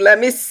me see. Let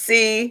me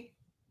see.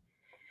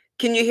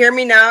 Can you hear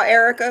me now,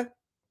 Erica?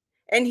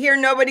 And here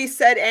nobody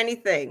said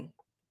anything.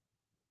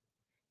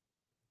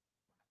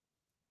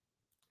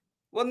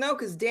 Well, no,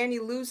 because Danny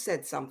Lou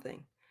said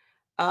something.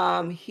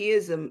 He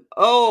is a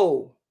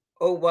well,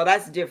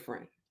 that's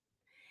different.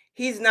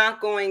 He's not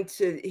gonna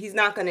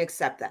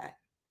accept that.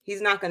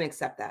 He's not gonna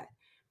accept that.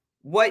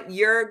 What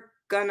you're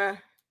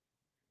gonna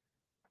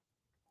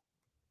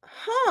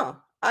huh?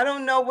 I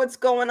don't know what's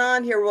going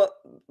on here.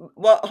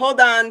 Well, hold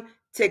on,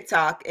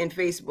 TikTok and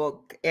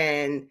Facebook,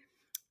 and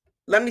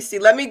let me see.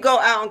 Let me go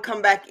out and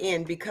come back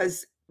in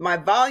because my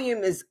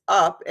volume is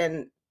up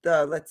and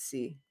the let's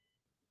see.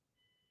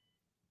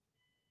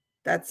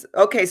 That's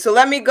okay. So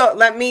let me go.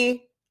 Let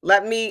me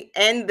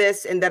end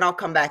this and then I'll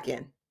come back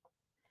in.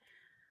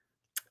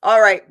 All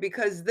right,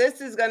 because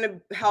this is going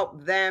to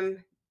help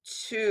them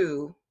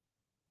to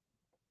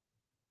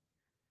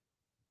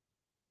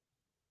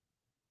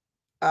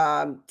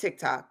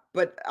TikTok,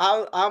 but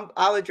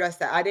I'll address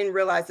that. I didn't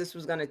realize this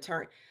was going to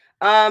turn.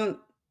 Um,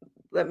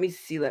 let me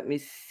see. Let me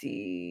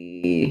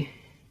see.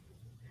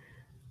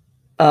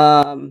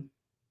 Um,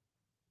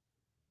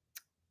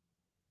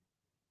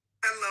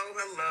 hello,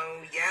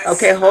 hello. Yes.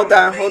 Okay, hold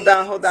on, hold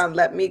on, hold on.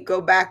 Let me go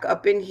back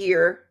up in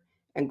here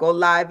and go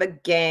live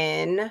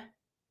again.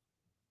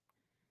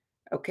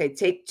 Okay,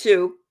 take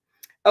two.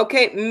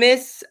 Okay,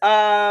 Miss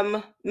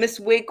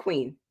Wig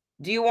Queen,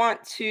 do you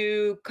want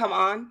to come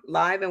on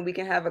live and we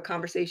can have a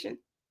conversation?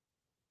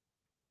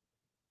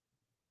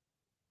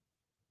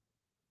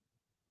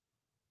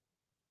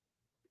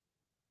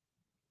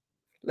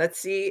 Let's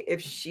see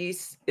if she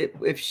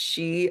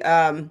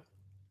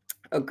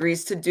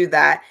agrees to do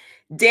that.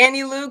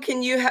 Danny Lou,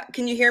 can you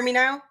hear me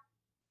now?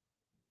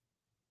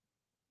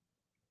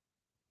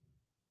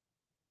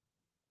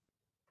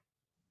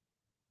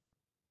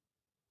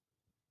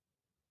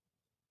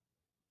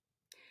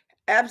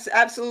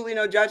 Absolutely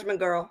no judgment,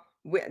 girl.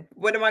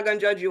 What am I going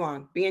to judge you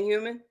on? Being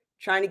human,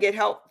 trying to get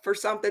help for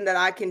something that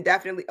I can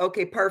definitely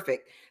okay,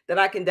 perfect. That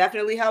I can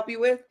definitely help you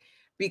with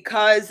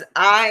because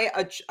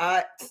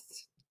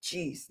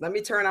geez, let me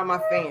turn on my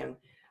fan.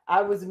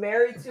 I was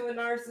married to a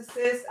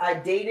narcissist. I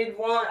dated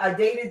one. I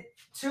dated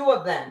two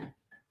of them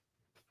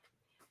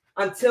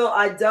until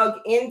I dug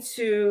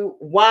into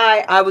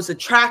why I was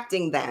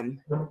attracting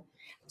them.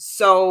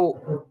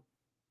 So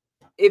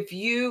if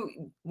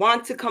you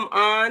want to come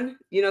on,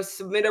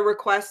 submit a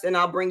request and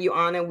I'll bring you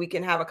on and we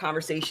can have a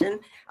conversation.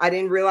 I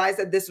didn't realize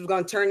that this was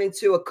going to turn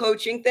into a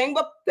coaching thing,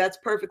 but that's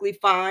perfectly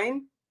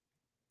fine.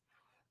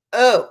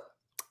 Oh,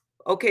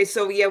 okay.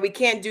 So yeah, we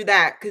can't do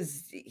that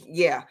because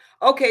yeah.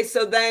 Okay,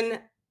 so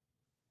then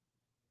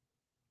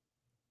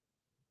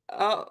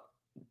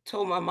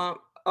told my mom,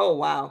 oh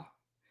wow.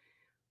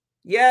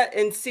 Yeah,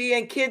 and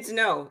kids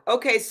know.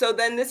 Okay, so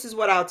then this is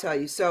what I'll tell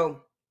you.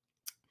 So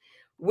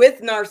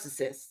with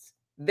narcissists,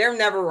 they're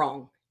never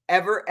wrong.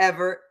 Ever,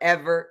 ever,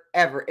 ever,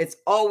 ever. It's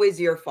always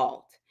your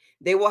fault.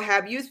 They will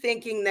have you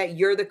thinking that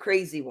you're the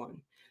crazy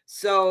one.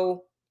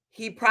 So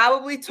he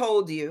probably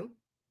told you,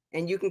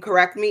 and you can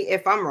correct me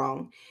if I'm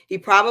wrong. He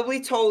probably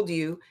told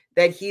you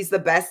that he's the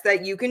best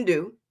that you can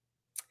do,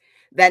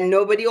 that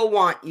nobody will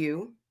want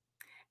you,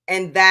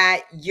 and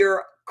that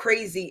you're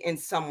crazy in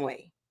some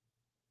way.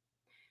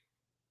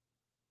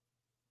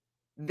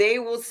 They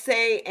will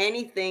say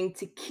anything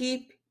to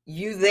keep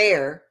you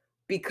there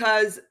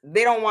because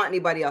they don't want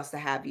anybody else to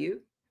have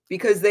you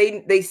because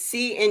they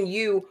see in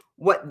you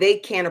what they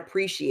can't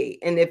appreciate,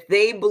 and if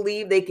they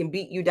believe they can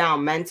beat you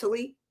down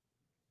mentally,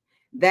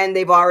 then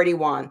they've already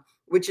won,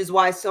 which is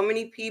why so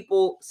many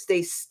people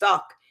stay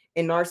stuck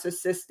in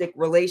narcissistic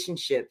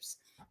relationships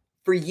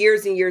for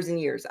years and years and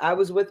years. I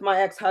was with my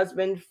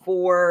ex-husband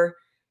for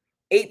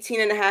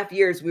 18 and a half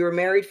years. We were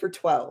married for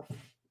 12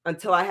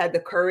 until I had the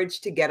courage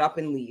to get up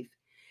and leave.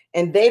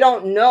 And they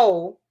don't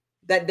know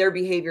that their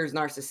behavior is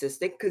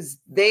narcissistic because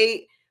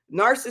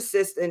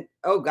narcissist and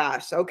oh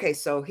gosh, okay,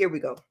 so here we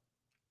go.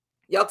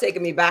 Y'all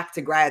taking me back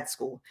to grad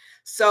school.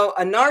 So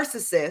a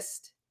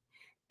narcissist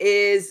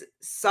is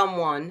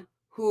someone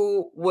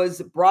who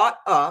was brought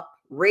up,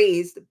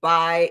 raised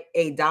by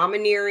a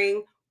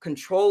domineering,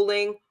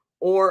 controlling,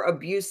 or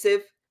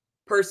abusive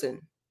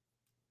person.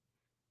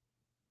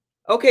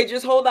 Okay,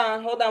 just hold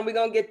on. We're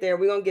going to get there.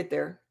 We're going to get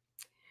there.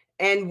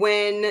 And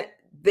when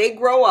they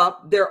grow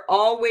up, they're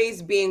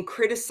always being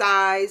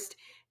criticized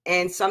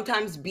and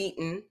sometimes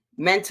beaten,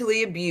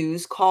 mentally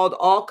abused, called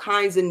all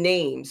kinds of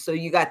names. So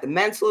you got the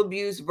mental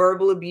abuse,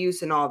 verbal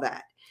abuse, and all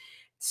that.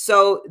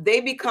 So they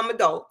become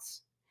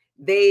adults.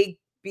 They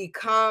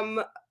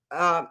become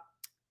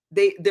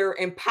they're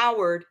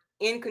empowered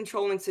in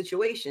controlling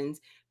situations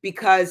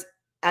because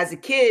as a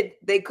kid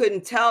they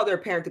couldn't tell their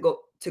parent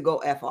to go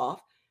F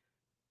off.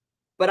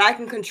 but I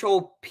can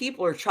control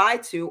people or try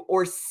to,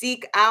 or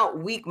seek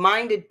out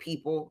weak-minded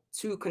people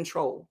to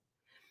control.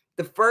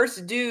 The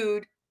first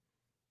dude,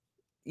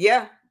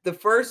 yeah, the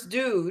first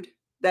dude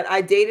that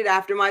I dated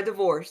after my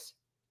divorce,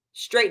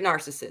 straight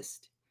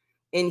narcissist.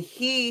 And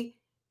he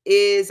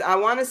is, I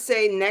want to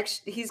say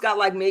he's got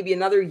like maybe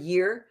another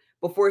year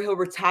before he'll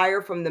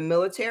retire from the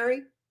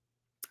military.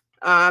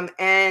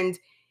 And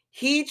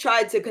he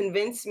tried to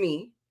convince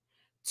me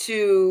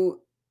to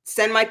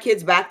send my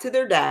kids back to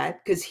their dad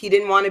because he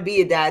didn't want to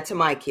be a dad to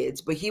my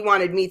kids, but he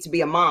wanted me to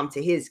be a mom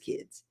to his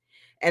kids.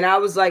 And I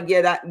was like,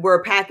 yeah, we're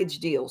a package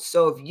deal.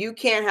 So if you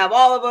can't have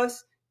all of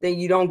us, then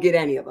you don't get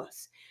any of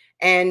us.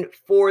 And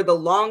for the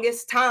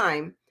longest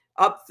time,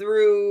 up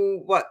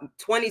through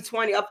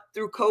 2020, up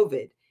through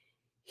COVID,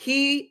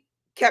 he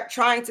kept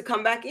trying to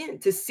come back in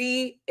to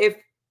see if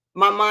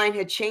my mind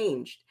had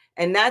changed.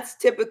 And that's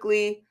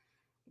typically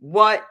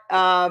what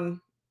that's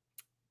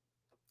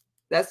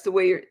the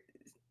way you're,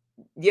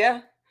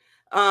 yeah.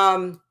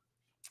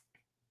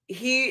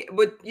 He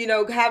would,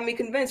 have me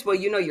convinced, well,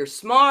 you're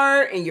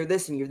smart and you're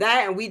this and you're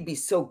that, and we'd be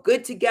so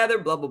good together,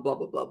 blah, blah, blah,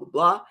 blah, blah, blah,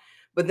 blah.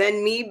 But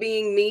then me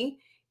being me,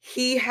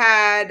 he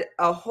had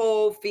a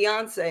whole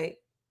fiance,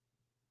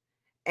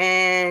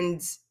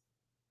 and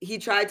he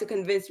tried to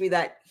convince me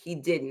that he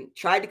didn't.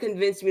 Tried to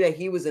convince me that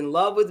he was in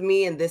love with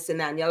me and this and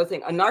that and the other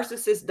thing. A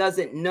narcissist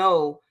doesn't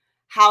know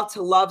how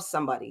to love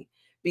somebody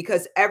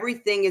because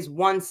everything is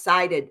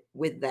one-sided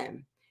with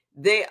them.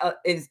 They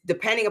is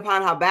depending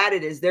upon how bad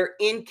it is, they're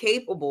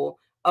incapable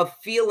of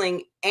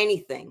feeling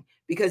anything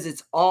because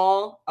it's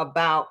all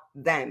about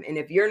them. And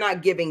if you're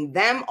not giving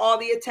them all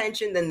the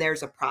attention, then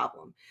there's a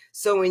problem.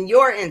 So in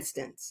your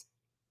instance,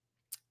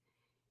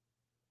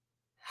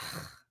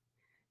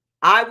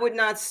 I would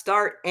not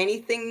start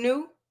anything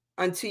new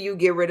until you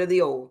get rid of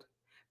the old,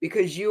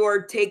 because you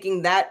are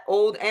taking that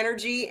old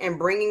energy and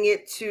bringing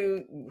it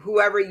to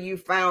whoever you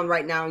found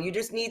right now. You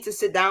just need to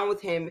sit down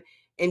with him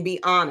and be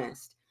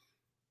honest,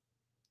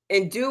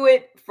 and do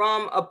it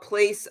from a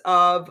place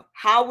of,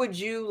 how would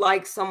you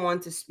like someone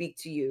to speak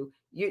to you?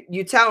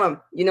 You tell him,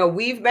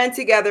 we've been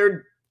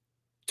together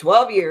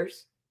 12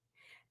 years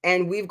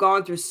and we've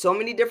gone through so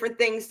many different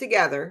things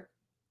together.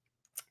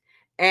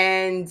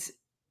 And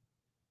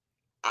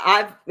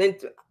I've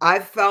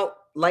felt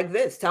like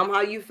this. Tell them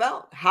how you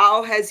felt.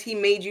 How has he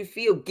made you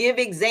feel? Give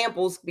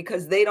examples,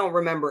 because they don't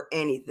remember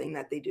anything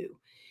that they do.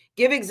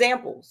 Give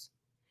examples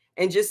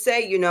and just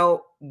say,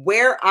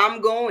 where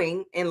I'm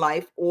going in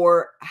life,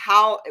 or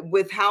how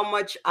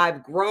much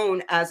I've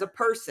grown as a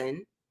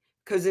person.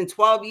 Because in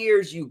 12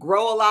 years, you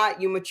grow a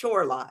lot, you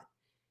mature a lot.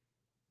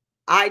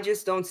 I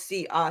just don't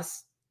see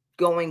us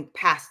going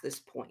past this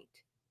point.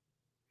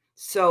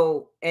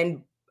 So,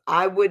 and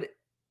I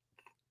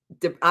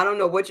don't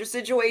know what your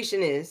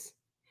situation is,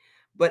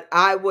 but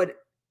I would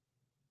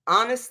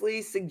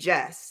honestly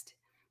suggest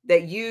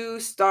that you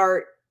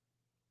start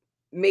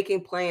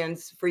making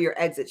plans for your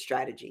exit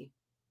strategy.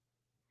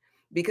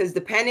 Because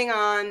depending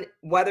on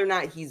whether or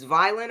not he's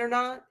violent or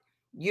not,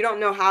 you don't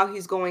know how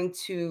he's going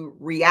to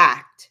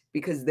react,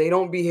 because they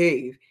don't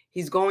behave.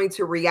 He's going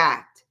to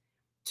react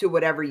to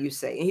whatever you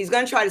say. And he's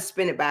going to try to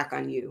spin it back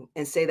on you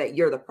and say that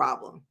you're the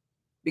problem,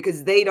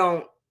 because they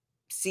don't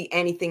see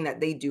anything that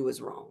they do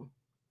as wrong.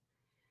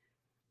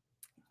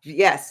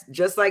 Yes,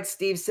 just like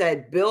Steve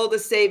said, build a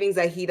savings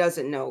that he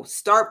doesn't know.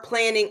 Start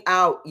planning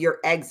out your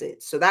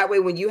exit. So that way,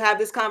 when you have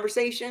this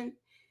conversation,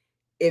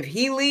 if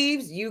he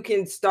leaves, you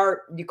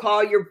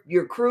call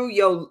your crew,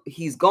 yo,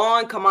 he's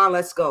gone. Come on,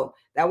 let's go.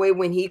 That way,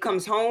 when he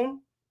comes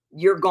home,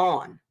 you're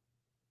gone.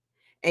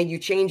 And you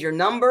change your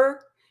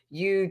number.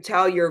 You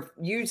tell you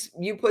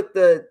put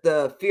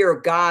the fear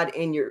of God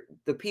in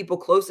the people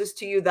closest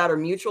to you that are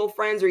mutual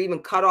friends, or even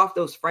cut off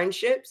those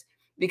friendships,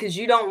 because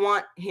you don't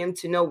want him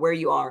to know where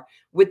you are.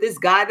 With this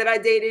guy that I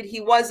dated,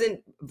 he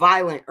wasn't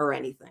violent or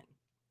anything.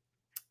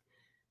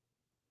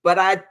 But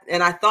I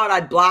thought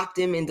I'd blocked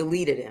him and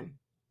deleted him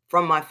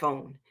from my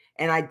phone,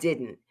 and I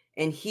didn't.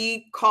 And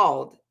he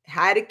called,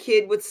 had a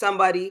kid with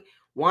somebody,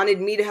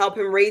 wanted me to help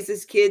him raise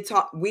his kid.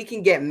 We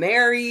can get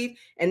married.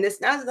 And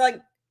this, now,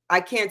 like, I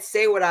can't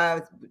say what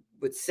I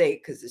would say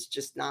because it's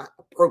just not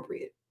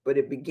appropriate. But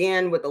it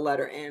began with the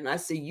letter N. I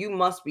said, you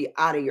must be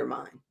out of your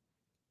mind.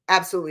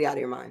 Absolutely out of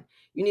your mind.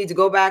 You need to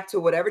go back to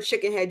whatever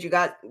chicken head you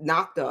got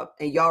knocked up,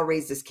 and y'all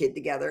raise this kid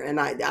together. And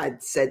I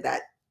said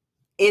that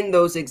in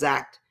those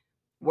exact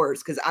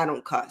words, because I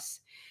don't cuss.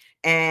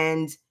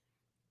 And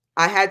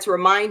I had to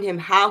remind him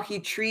how he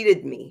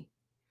treated me,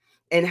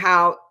 and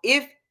how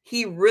if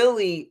he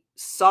really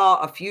saw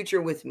a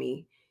future with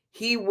me,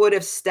 he would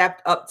have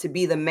stepped up to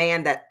be the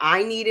man that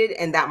I needed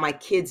and that my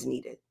kids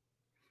needed,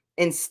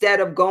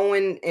 instead of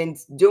going and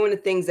doing the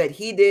things that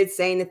he did,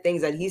 saying the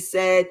things that he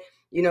said,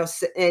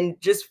 and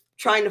just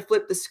trying to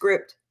flip the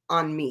script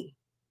on me.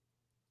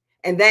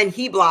 And then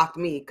he blocked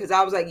me because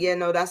I was like, yeah,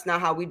 no, that's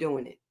not how we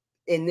doing it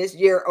in this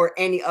year or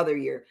any other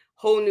year.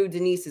 Whole new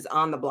Denise is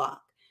on the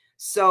block.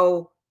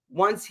 So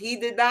once he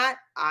did that,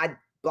 I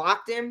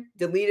blocked him,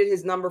 deleted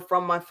his number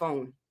from my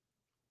phone.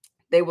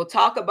 They will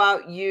talk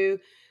about you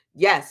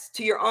Yes,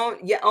 to your own.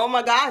 Yeah. Oh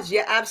my gosh.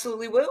 Yeah,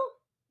 absolutely will.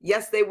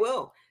 Yes, they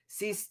will.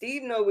 See,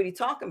 Steve know what he's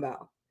talking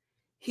about.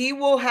 He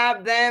will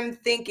have them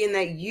thinking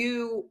that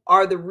you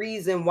are the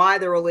reason why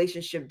the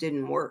relationship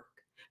didn't work,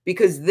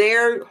 because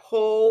their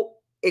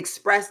whole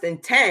expressed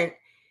intent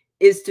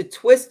is to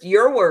twist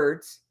your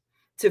words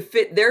to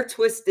fit their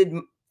twisted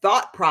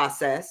thought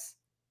process,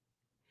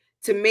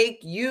 to make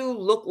you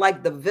look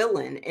like the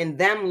villain and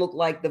them look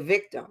like the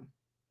victim,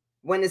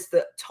 when it's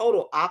the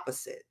total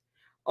opposite.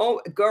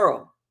 Oh,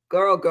 girl,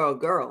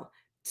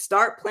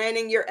 start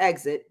planning your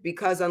exit,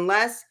 because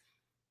unless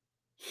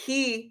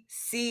he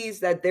sees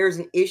that there's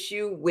an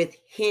issue with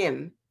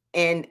him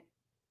and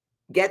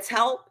gets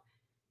help,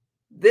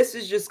 this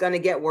is just going to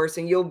get worse,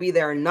 and you'll be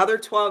there another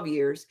 12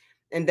 years.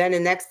 And then the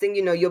next thing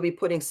you know, you'll be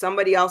putting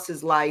somebody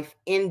else's life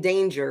in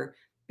danger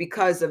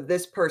because of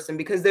this person,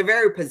 because they're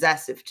very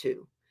possessive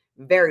too.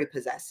 Very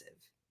possessive.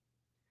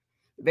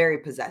 Very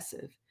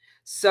possessive.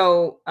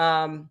 So,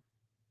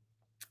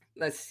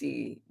 let's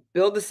see.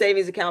 Build the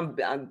savings account.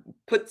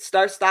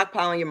 Start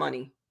stockpiling your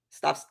money.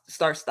 Start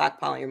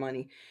stockpiling your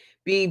money.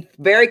 Be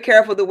very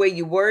careful the way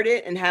you word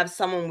it, and have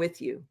someone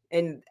with you.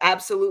 And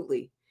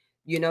absolutely,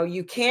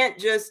 you can't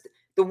just.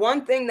 The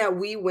one thing that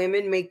we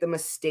women make the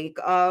mistake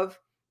of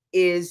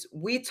is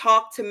we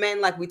talk to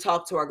men like we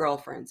talk to our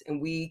girlfriends,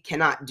 and we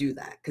cannot do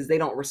that because they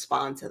don't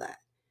respond to that.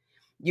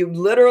 You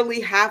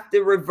literally have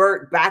to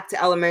revert back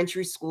to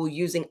elementary school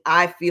using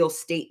I feel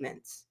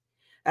statements.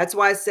 That's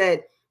why I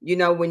said,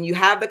 when you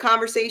have the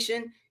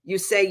conversation, you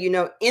say,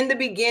 in the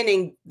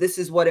beginning, this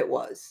is what it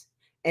was,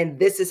 and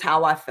this is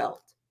how I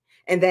felt.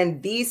 And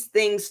then these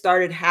things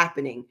started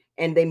happening,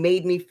 and they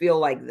made me feel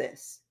like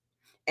this.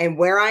 And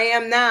where I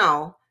am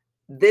now,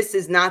 this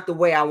is not the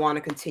way I want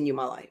to continue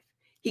my life.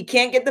 He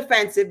can't get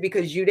defensive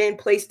because you didn't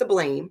place the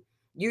blame.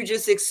 You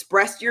just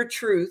expressed your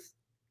truth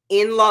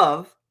in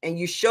love, and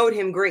you showed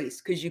him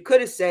grace, because you could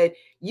have said,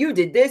 you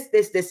did this,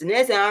 and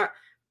this,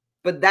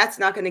 but that's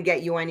not going to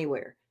get you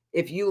anywhere.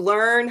 If you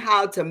learn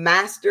how to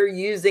master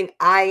using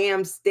I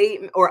am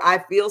statement or I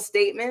feel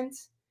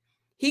statements,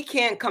 he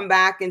can't come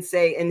back and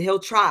say, and he'll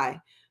try,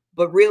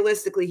 but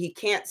realistically, he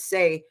can't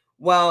say,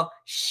 well,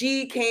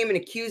 she came and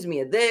accused me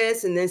of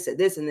this and this and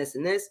this and this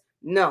and this.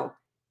 No,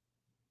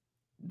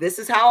 this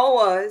is how it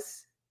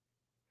was.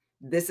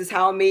 This is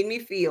how it made me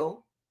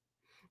feel.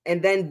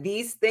 And then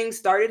these things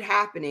started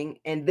happening,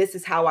 and this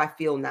is how I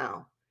feel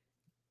now.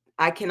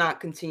 I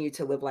cannot continue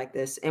to live like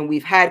this. And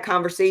we've had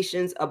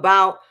conversations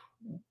about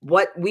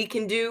what we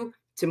can do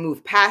to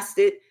move past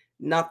it.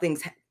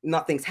 Nothing's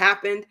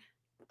happened.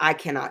 I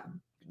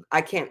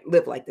can't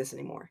live like this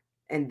anymore.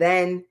 And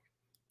then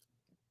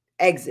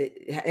exit.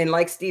 And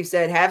like Steve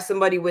said, have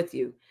somebody with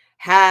you.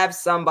 Have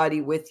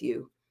somebody with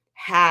you.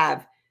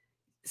 Have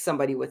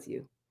somebody with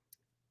you.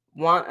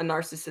 Want a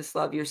narcissist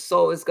love, your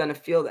soul is going to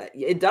feel that.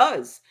 It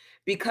does.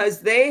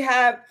 Because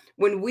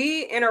when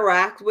we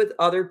interact with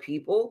other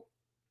people,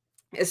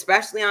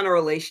 especially on a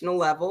relational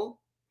level,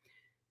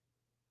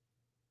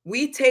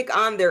 we take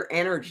on their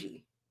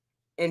energy.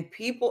 And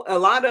a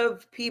lot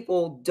of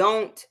people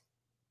don't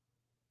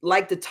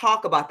like to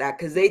talk about that,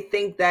 because they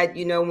think that,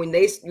 when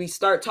we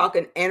start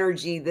talking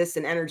energy this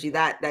and energy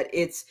that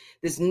it's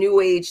this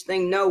new age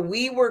thing. No,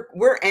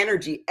 we're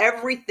energy.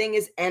 Everything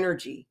is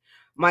energy.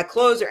 My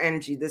clothes are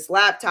energy. This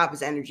laptop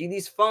is energy.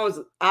 These phones,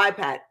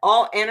 iPad,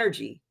 all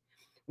energy.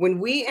 When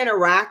we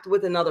interact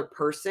with another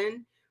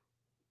person,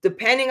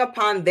 depending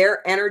upon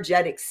their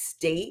energetic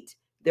state,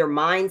 their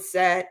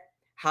mindset,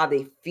 how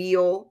they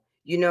feel,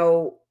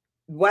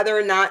 whether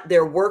or not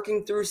they're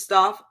working through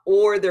stuff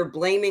or they're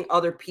blaming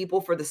other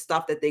people for the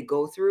stuff that they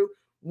go through,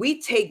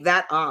 we take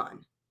that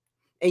on.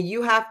 And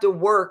you have to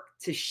work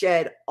to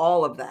shed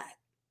all of that,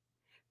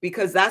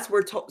 because that's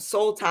where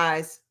soul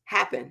ties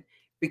happen,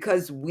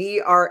 because we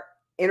are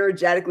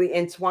energetically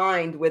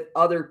entwined with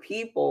other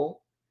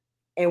people,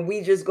 and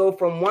we just go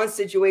from one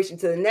situation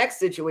to the next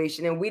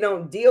situation, and we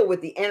don't deal with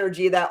the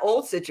energy of that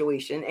old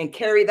situation and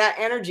carry that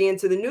energy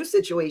into the new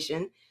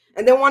situation,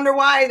 and then wonder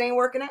why it ain't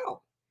working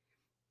out.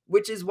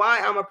 Which is why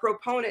I'm a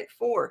proponent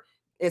for,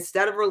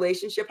 instead of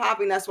relationship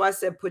hopping, that's why I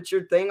said put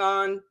your thing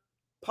on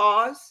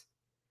pause,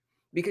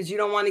 because you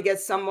don't want to get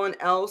someone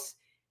else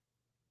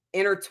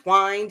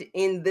intertwined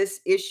in this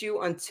issue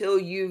until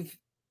you've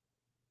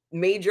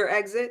made your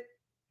exit.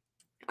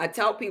 I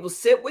tell people,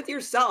 sit with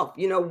yourself.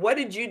 What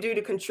did you do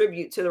to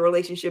contribute to the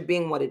relationship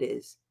being what it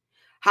is?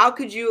 What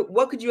could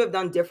you have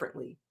done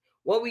differently?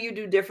 What will you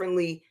do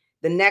differently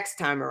the next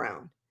time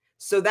around?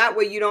 So that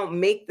way you don't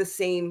make the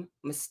same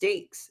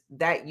mistakes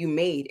that you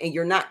made, and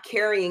you're not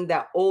carrying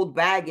that old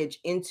baggage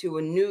into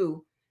a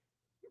new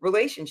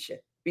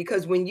relationship.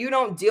 Because when you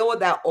don't deal with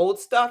that old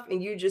stuff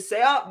and you just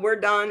say, oh, we're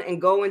done, and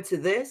go into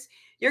this,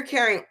 you're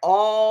carrying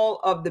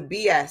all of the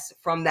BS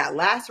from that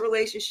last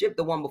relationship,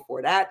 the one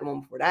before that, the one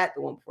before that,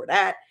 the one before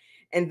that.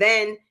 And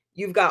then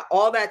you've got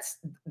all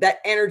that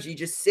energy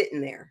just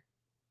sitting there,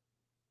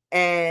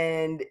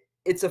 and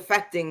it's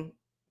affecting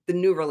the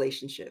new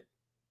relationship.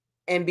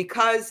 And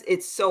because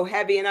it's so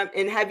heavy,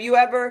 and have you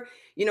ever,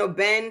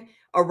 been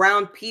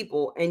around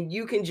people and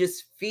you can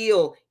just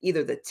feel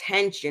either the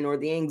tension or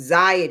the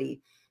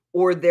anxiety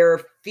or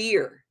their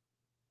fear,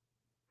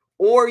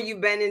 or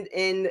you've been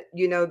in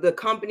the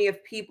company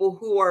of people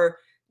who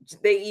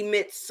they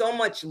emit so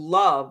much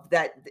love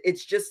that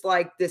it's just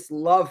like this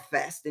love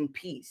fest and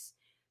peace.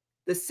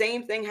 The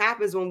same thing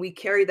happens when we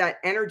carry that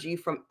energy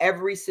from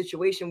every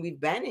situation we've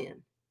been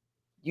in.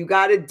 You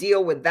got to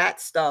deal with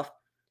that stuff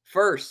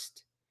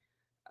first.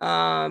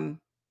 Let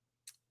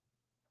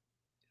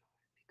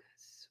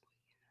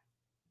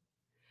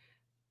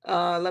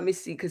me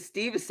see, because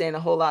Steve is saying a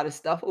whole lot of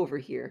stuff over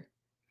here.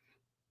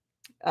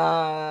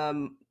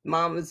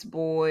 Mama's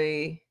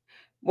boy.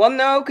 Well,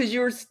 no,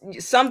 because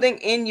something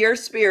in your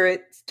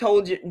spirit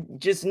told you,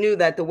 just knew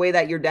that the way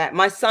that your dad,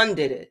 my son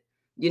did it,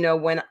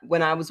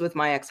 when I was with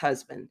my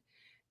ex-husband.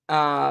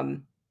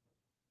 Um,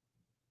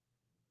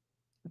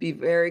 be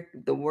very,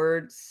 the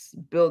words,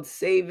 build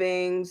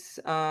savings.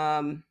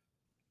 My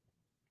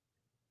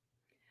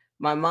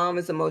mom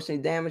is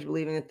emotionally damaged,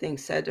 believing the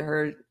things said to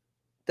her,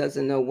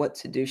 doesn't know what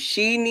to do.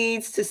 She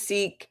needs to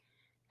seek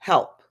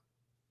help.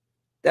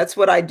 That's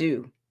what I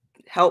do.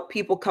 Help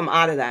people come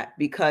out of that,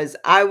 because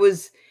I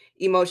was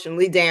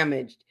emotionally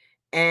damaged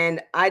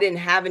and I didn't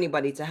have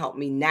anybody to help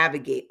me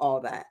navigate all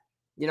that.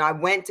 I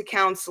went to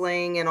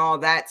counseling and all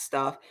that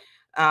stuff.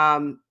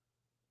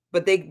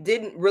 But they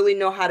didn't really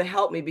know how to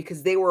help me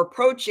because they were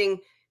approaching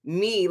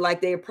me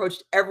like they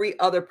approached every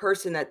other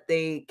person that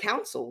they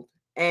counseled.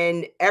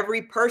 And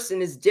every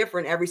person is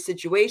different, every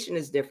situation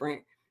is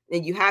different.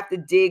 And you have to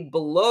dig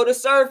below the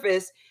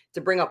surface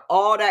to bring up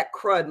all that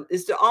crud.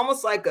 It's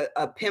almost like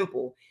a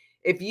pimple.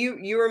 If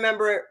you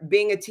remember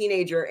being a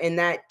teenager and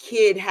that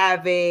kid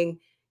having,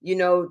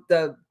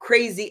 the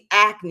crazy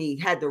acne,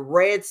 had the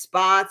red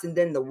spots and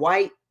then the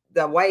white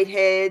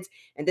heads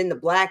and then the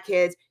black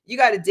heads, you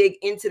got to dig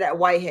into that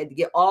white head to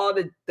get all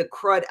the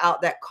crud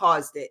out that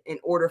caused it in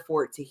order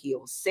for it to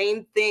heal.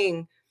 Same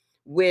thing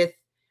with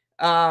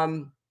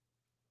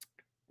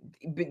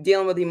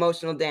dealing with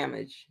emotional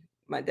damage.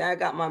 My dad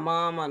got my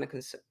mom on a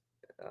concern.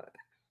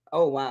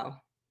 Oh,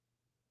 wow.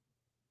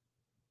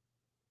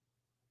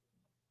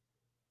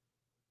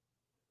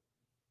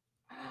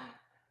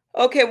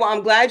 Okay, well,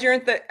 I'm glad you're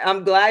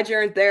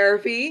in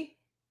therapy.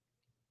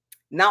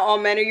 Not all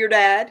men are your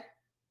dad.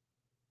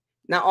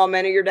 Not all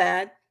men are your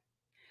dad.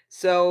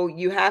 So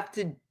you have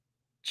to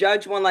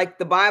judge one, like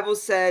the Bible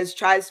says,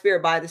 try the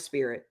spirit by the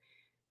spirit.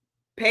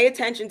 Pay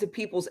attention to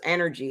people's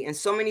energy, and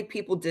so many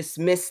people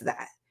dismiss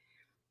that.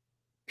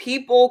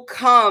 People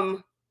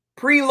come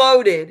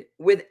preloaded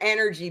with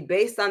energy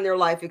based on their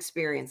life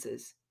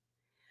experiences.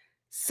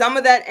 Some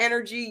of that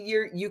energy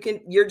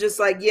you're just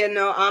like, yeah,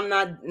 no, I'm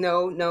not,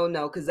 no,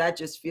 because that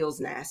just feels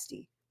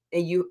nasty.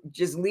 And you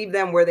just leave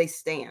them where they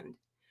stand.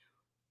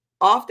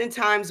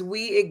 Oftentimes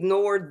we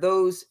ignore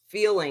those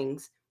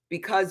feelings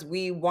because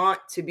we want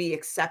to be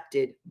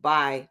accepted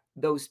by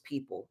those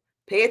people.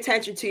 Pay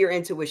attention to your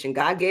intuition.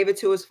 God gave it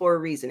to us for a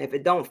reason. If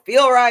it don't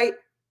feel right,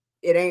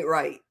 it ain't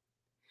right.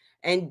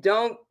 And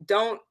don't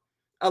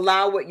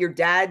allow what your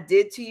dad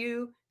did to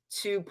you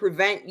to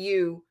prevent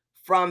you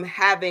from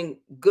having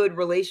good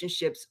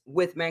relationships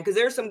with men, because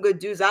there's some good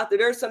dudes out there.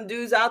 There's some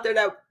dudes out there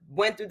that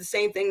went through the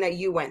same thing that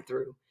you went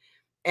through,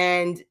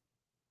 and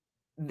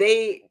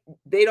they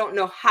don't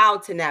know how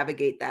to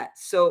navigate that,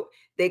 so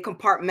they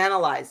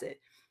compartmentalize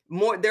it.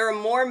 There are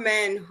more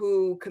men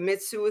who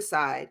commit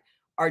suicide,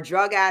 are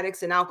drug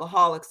addicts and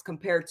alcoholics,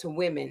 compared to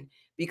women,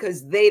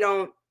 because they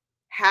don't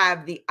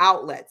have the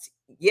outlets.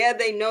 Yeah,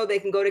 they know they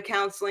can go to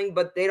counseling,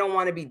 but they don't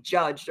want to be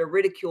judged or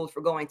ridiculed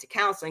for going to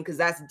counseling because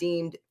that's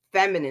deemed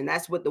feminine.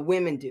 That's what the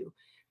women do.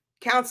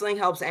 Counseling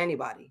helps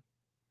anybody.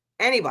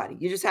 Anybody.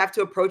 You just have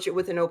to approach it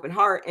with an open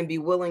heart and be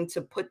willing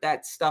to put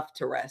that stuff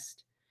to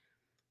rest.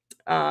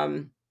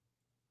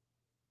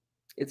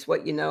 It's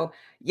what you know.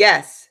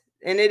 Yes.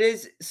 And it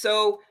is.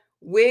 So,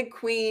 Wig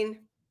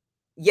Queen,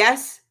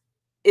 yes,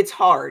 it's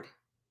hard,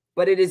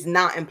 but it is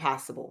not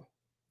impossible.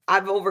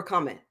 I've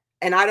overcome it.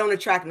 And I don't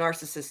attract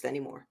narcissists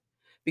anymore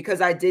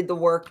because I did the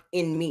work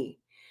in me.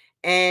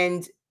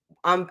 And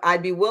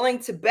I'd be willing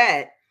to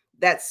bet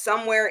that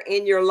somewhere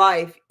in your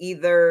life,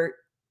 either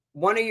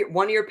one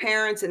of your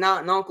parents, and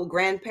not an uncle,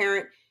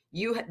 grandparent,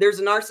 there's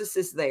a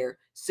narcissist there.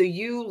 So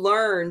you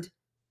learned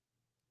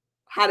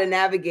how to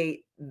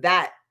navigate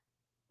that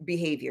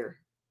behavior.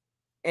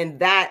 And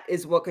that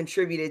is what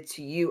contributed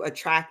to you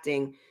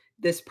attracting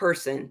this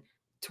person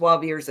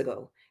 12 years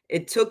ago.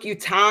 It took you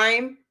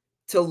time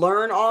to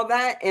learn all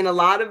that. And a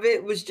lot of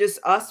it was just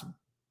us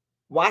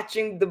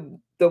watching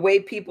the way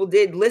people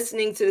did,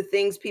 listening to the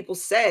things people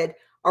said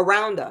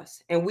around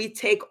us. And we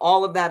take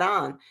all of that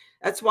on.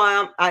 That's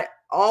why I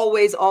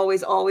always,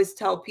 always, always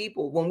tell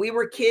people, when we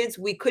were kids,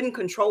 we couldn't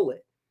control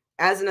it.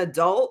 As an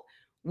adult,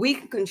 we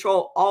can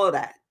control all of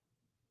that.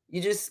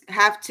 You just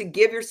have to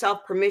give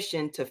yourself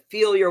permission to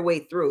feel your way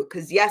through it.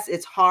 Because yes,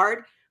 it's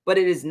hard, but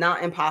it is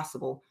not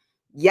impossible.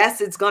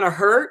 Yes, it's going to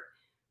hurt,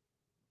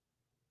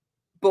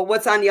 But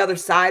what's on the other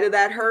side of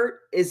that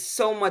hurt is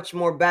so much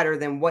more better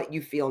than what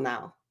you feel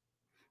now.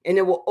 And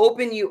it will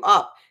open you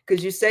up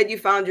because you said you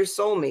found your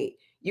soulmate.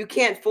 You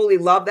can't fully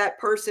love that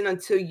person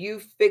until you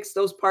fix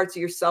those parts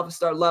of yourself and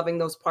start loving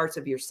those parts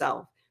of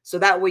yourself. So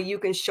that way you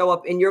can show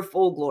up in your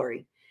full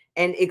glory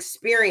and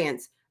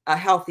experience a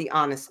healthy,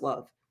 honest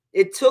love.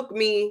 It took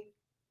me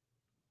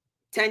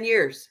 10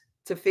 years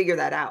to figure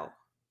that out.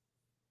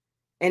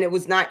 And it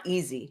was not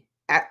easy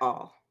at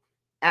all.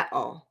 At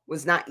all.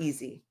 Was not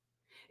easy.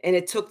 And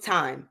it took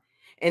time.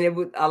 And it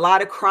was a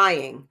lot of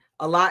crying,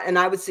 a lot. And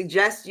I would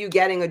suggest you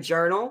getting a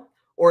journal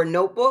or a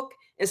notebook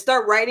and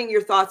start writing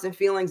your thoughts and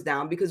feelings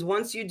down, because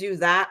once you do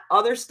that,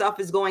 other stuff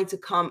is going to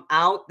come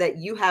out that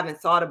you haven't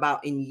thought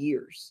about in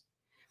years.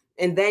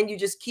 And then you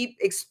just keep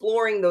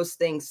exploring those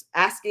things,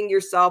 asking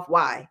yourself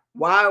why,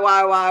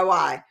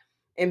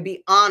 and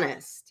be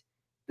honest.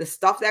 The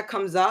stuff that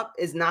comes up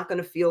is not going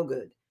to feel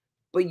good,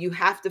 but you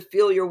have to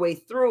feel your way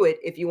through it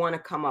if you want to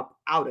come up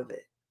out of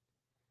it.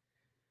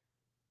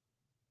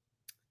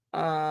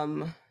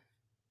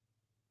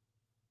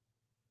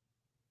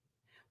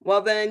 Well,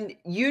 then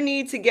you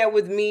need to get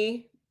with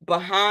me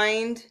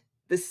behind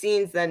the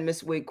scenes then,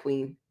 Miss Wig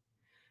Queen.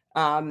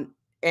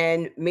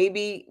 And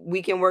maybe we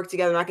can work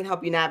together and I can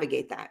help you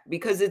navigate that,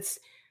 because it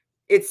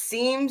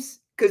seems,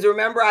 because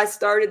remember I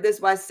started this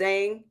by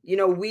saying,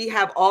 we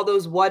have all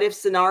those what if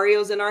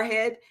scenarios in our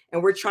head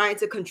and we're trying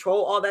to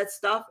control all that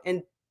stuff,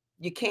 and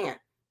you can't.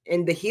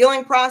 In the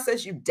healing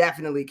process, you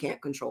definitely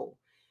can't control,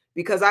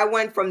 because I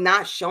went from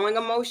not showing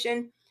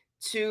emotion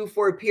to,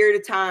 for a period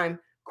of time,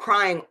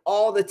 crying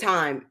all the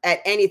time at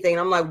anything.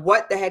 I'm like,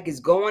 what the heck is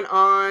going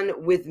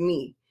on with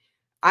me?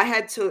 I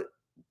had to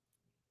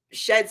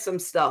shed some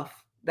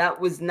stuff that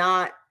was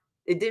not,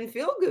 it didn't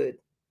feel good.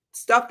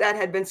 Stuff that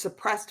had been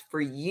suppressed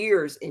for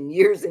years and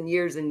years and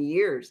years and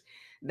years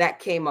that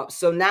came up.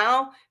 So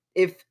now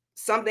if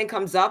something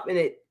comes up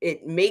and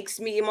it makes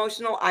me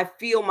emotional, I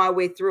feel my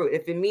way through it.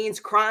 If it means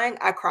crying,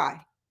 I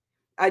cry.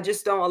 I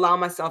just don't allow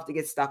myself to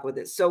get stuck with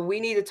it. So we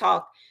need to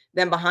talk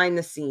then behind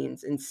the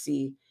scenes and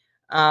see.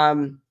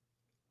 Your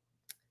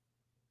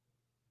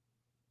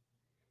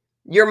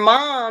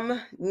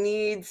mom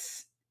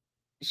needs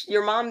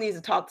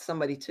to talk to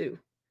somebody too.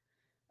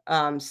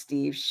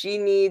 Steve, she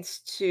needs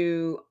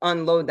to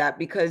unload that,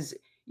 because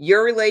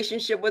your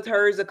relationship with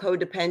her is a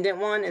codependent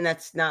one, and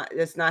that's not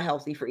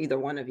healthy for either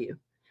one of you.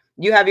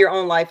 You have your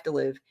own life to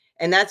live,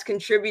 and that's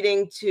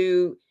contributing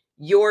to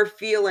your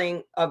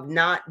feeling of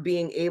not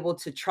being able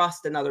to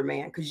trust another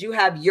man, because you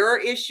have your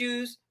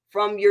issues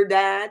from your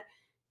dad,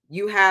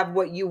 you have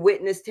what you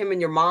witnessed him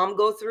and your mom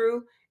go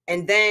through,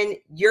 and then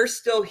you're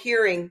still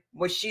hearing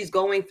what she's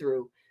going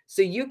through.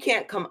 So you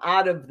can't come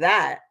out of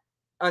that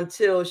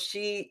until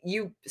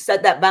you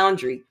set that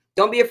boundary.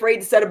 Don't be afraid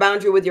to set a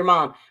boundary with your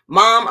mom.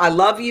 Mom, I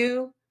love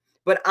you,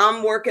 but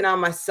I'm working on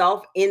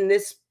myself in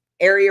this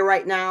area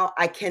right now.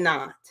 I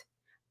cannot.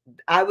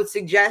 I would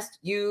suggest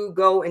you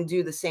go and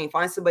do the same.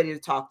 Find somebody to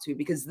talk to,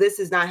 because this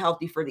is not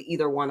healthy for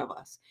either one of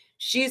us.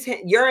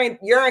 You're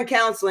in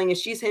counseling, and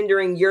she's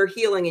hindering your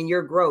healing and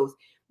your growth,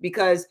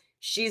 because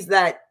she's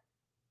that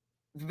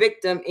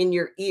victim in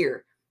your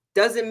ear.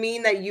 Doesn't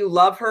mean that you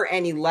love her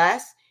any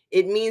less.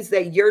 It means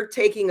that you're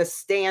taking a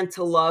stand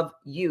to love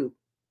you.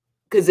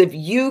 Because if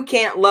you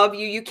can't love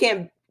you, you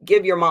can't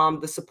give your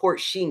mom the support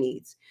she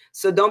needs.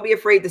 So don't be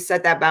afraid to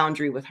set that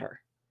boundary with her.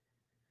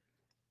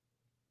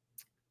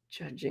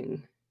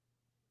 Judging.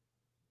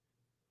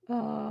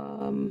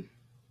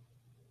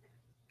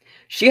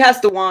 She has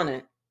to want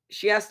it.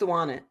 She has to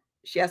want it.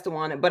 She has to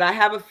want it. But I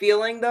have a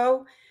feeling,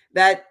 though,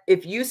 that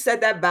if you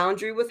set that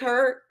boundary with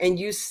her and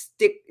you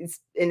stick,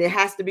 and it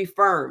has to be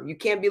firm, you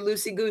can't be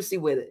loosey-goosey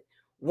with it.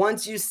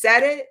 Once you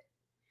set it,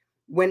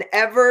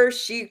 whenever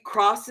she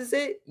crosses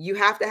it, you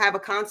have to have a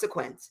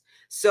consequence.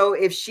 So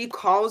if she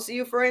calls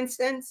you, for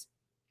instance,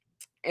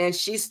 and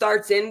she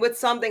starts in with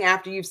something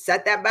after you've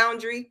set that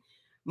boundary,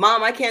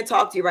 Mom, I can't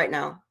talk to you right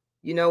now.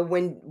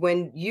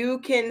 When you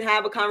can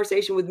have a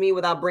conversation with me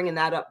without bringing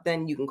that up,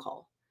 then you can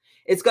call.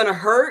 It's going to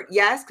hurt,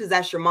 yes, because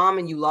that's your mom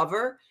and you love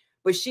her,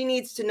 but she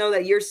needs to know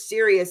that you're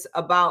serious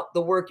about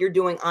the work you're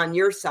doing on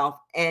yourself.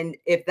 And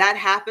if that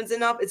happens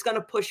enough, it's going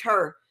to push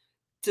her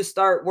to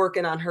start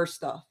working on her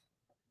stuff.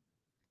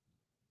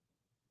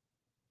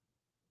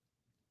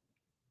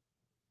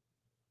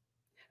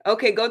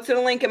 Okay, go to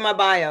the link in my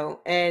bio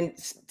and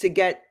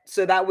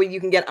so that way you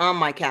can get on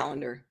my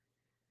calendar.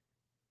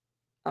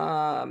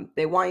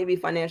 They want you to be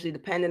financially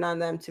dependent on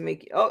them to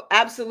make you. Oh,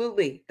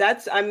 absolutely.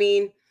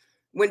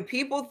 When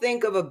people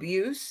think of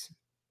abuse,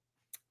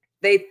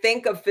 they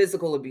think of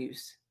physical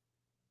abuse.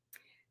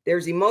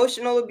 There's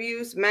emotional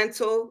abuse,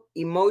 mental,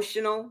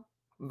 emotional,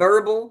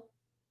 verbal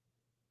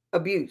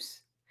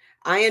abuse.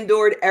 I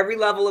endured every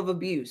level of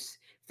abuse.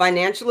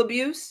 Financial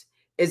abuse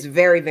is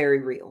very, very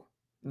real.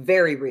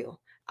 Very real.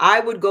 I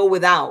would go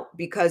without,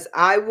 because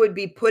I would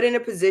be put in a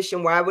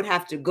position where I would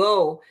have to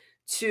go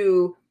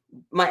to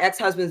my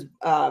ex-husband's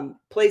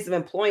place of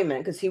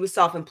employment, because he was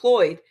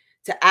self-employed,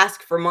 to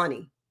ask for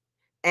money.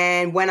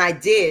 And when I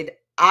did,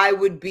 I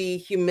would be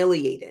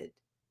humiliated.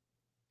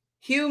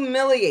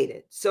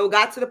 humiliated. So it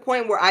got to the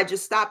point where I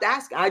just stopped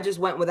asking. I just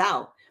went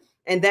without.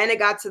 And then it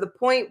got to the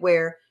point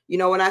where,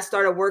 when I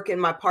started working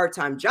my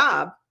part-time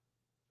job,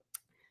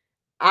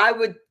 I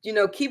would,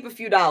 keep a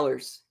few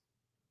dollars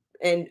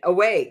and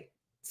away.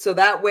 So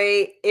that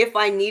way, if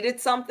I needed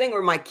something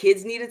or my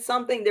kids needed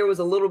something, there was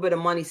a little bit of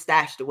money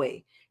stashed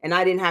away and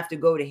I didn't have to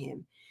go to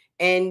him.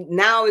 And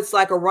now it's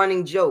like a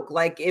running joke.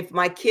 Like if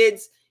my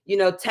kids,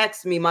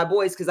 text me, my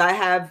boys, because I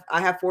have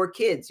 4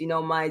 kids,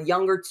 my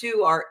younger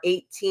 2 are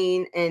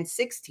 18 and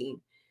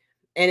 16.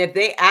 And if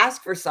they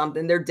ask for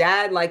something, their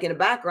dad, like in the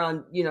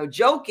background,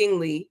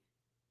 jokingly,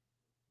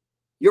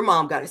 your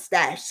mom got a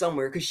stash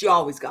somewhere because she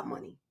always got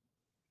money.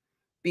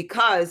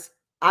 Because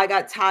I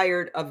got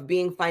tired of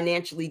being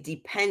financially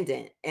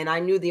dependent. And I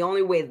knew the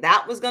only way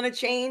that was going to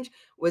change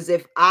was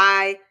if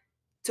I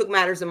took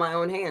matters in my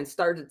own hands,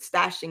 started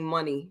stashing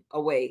money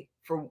away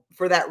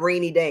for that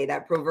rainy day,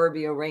 that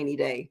proverbial rainy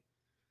day.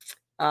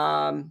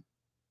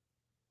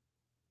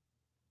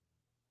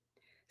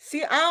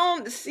 See, I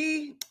don't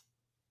see.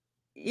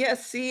 Yeah,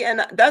 see, and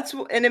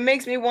and it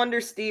makes me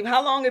wonder, Steve,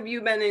 how long have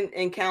you been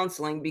in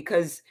counseling?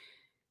 Because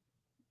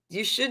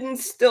you shouldn't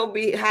still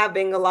be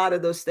having a lot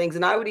of those things.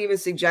 And I would even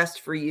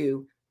suggest for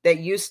you that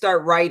you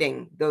start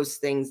writing those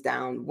things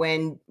down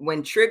when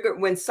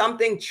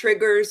something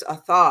triggers a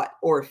thought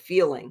or a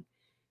feeling.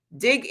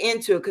 Dig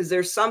into it because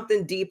there's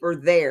something deeper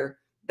there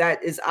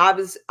that is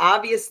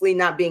obviously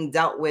not being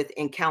dealt with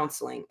in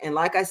counseling. And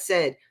like I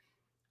said,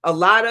 a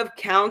lot of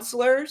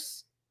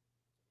counselors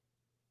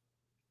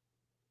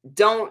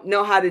don't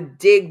know how to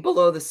dig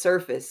below the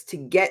surface to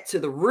get to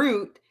the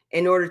root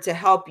in order to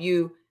help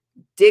you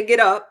dig it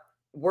up,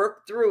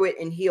 work through it,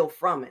 and heal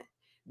from it.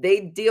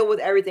 They deal with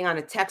everything on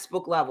a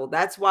textbook level.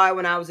 That's why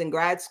when I was in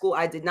grad school,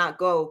 I did not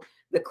go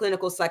the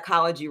clinical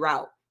psychology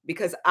route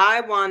because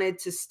I wanted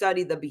to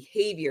study the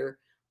behavior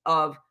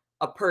of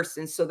a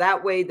person. So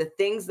that way, the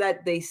things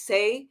that they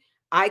say,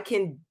 I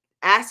can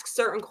ask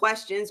certain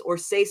questions or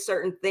say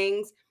certain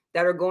things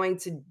that are going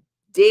to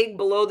dig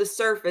below the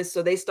surface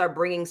so they start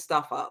bringing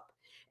stuff up.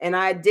 And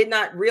I did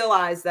not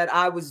realize that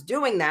I was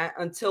doing that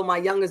until my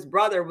youngest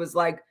brother was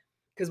like,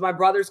 because my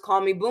brothers call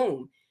me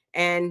Boom.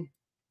 And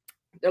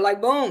they're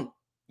like, Boom,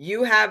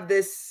 you have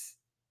this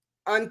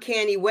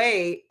uncanny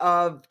way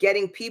of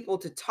getting people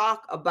to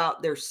talk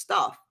about their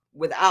stuff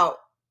without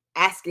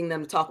asking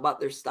them to talk about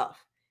their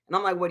stuff. And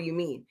I'm like, what do you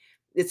mean?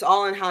 It's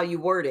all in how you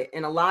word it.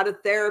 And a lot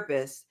of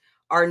therapists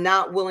are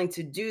not willing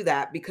to do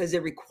that because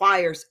it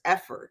requires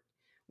effort,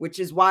 which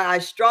is why I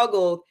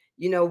struggled,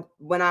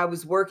 when I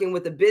was working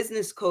with a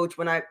business coach,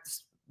 when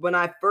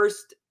I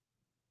first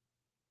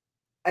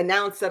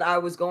announced that I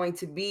was going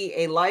to be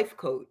a life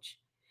coach,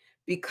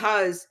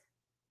 because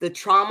the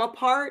trauma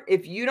part,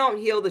 if you don't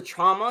heal the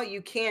trauma,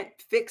 you can't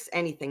fix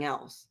anything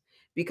else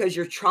because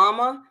your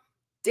trauma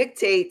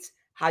dictates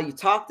how you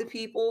talk to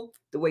people,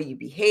 the way you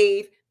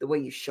behave, the way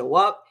you show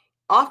up,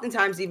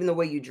 oftentimes even the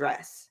way you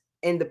dress.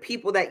 And the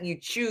people that you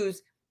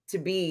choose to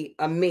be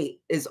a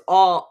mate is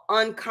all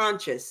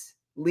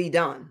unconsciously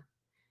done.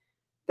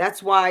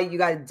 That's why you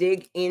got to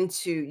dig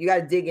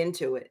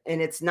into it,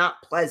 and it's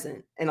not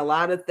pleasant. And a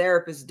lot of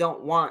therapists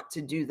don't want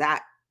to do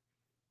that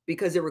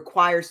because it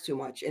requires too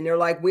much. And they're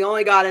like, we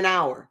only got an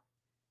hour.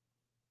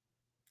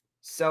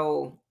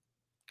 So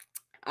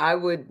I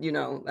would,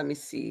 let me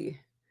see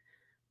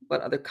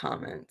what other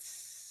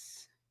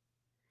comments.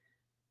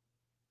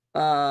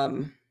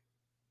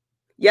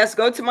 Yes,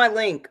 go to my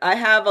link. I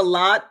have a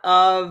lot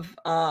of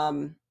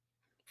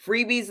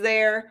freebies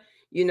there.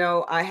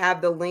 I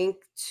have the link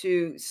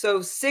to, so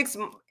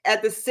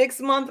at the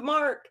 6-month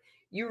mark,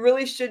 you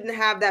really shouldn't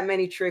have that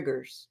many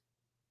triggers.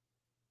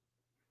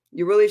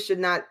 You really should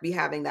not be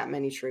having that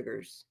many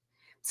triggers.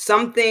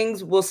 Some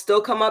things will still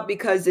come up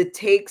because it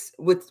takes,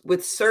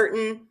 with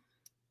certain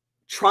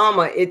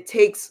trauma, it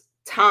takes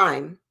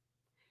time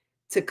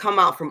to come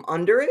out from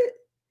under it,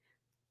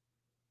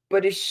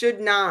 but it should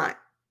not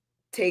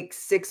take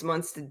 6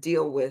 months to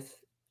deal with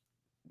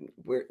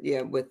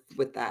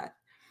that.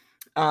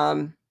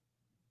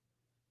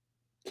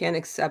 Can't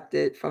accept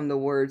it from the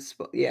words.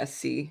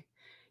 See,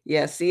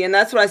 and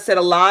that's what I said.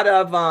 A lot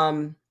of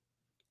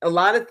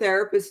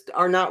therapists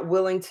are not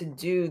willing to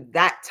do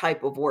that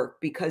type of work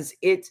because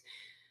it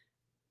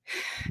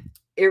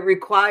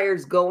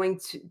requires going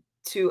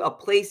to a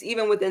place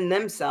even within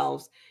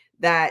themselves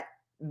that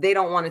they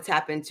don't want to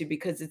tap into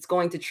because it's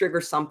going to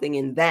trigger something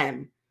in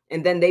them,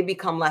 and then they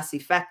become less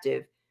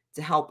effective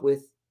to help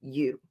with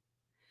you.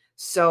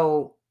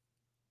 So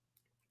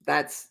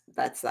that's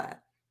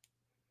that.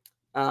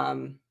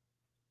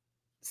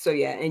 So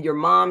yeah, and your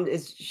mom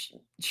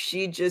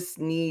she just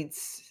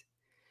needs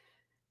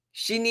to,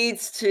 she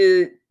needs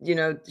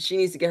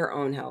to get her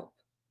own help.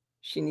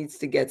 She needs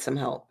to get some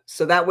help.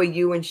 So that way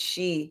you and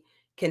she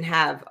can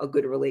have a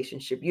good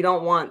relationship. You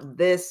don't want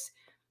this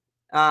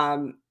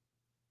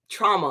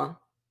trauma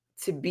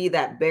to be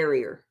that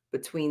barrier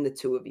between the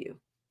two of you.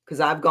 Because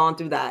I've gone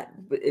through that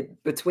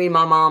between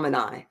my mom and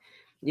I,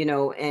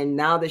 and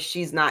now that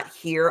she's not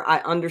here, I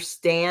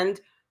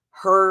understand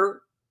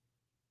her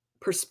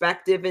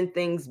perspective and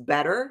things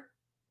better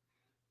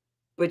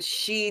but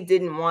she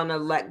didn't want to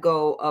let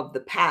go of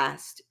the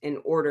past in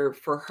order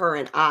for her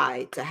and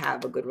I to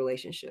have a good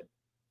relationship.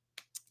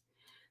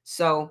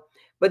 So,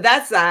 but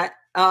that's that.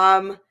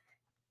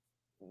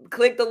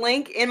 Click the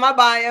link in my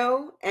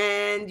bio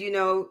and,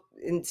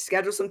 and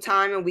schedule some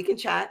time and we can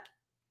chat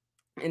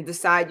and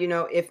decide,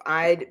 if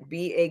I'd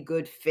be a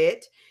good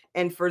fit.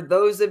 And for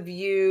those of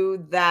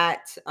you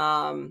that,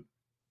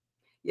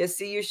 yeah,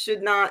 see, you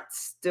should not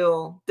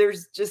still,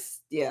 there's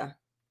just, yeah.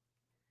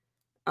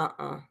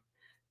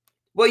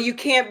 Well, you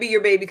can't be your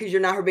baby because you're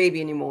not her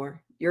baby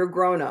anymore. You're a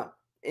grown up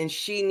and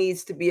she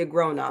needs to be a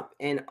grown up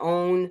and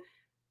own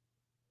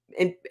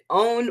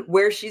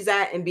where she's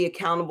at and be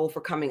accountable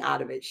for coming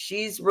out of it.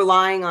 She's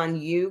relying on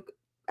you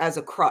as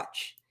a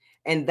crutch,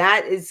 and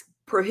that is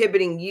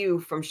prohibiting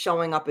you from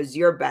showing up as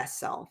your best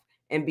self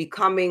and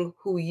becoming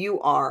who you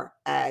are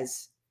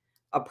as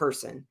a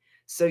person.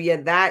 So yeah,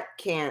 that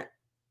can't,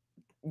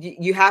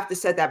 you have to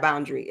set that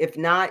boundary. If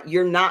not,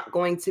 you're not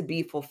going to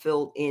be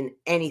fulfilled in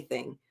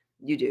anything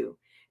you do.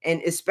 And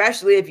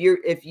especially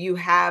if you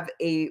have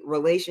a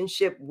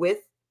relationship with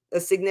a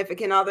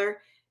significant other,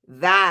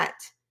 that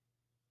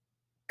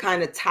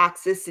kind of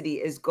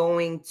toxicity is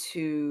going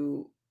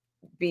to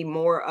be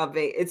more of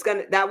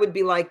that would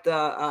be like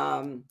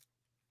the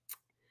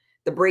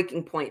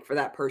breaking point for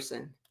that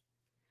person,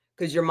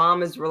 because your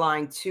mom is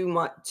relying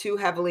too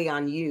heavily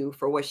on you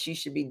for what she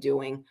should be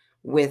doing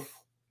with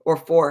or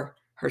for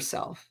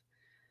herself.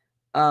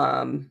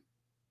 And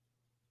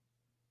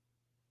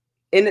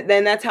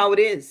then that's how it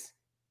is.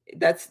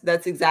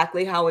 That's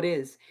exactly how it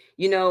is.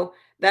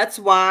 That's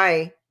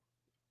why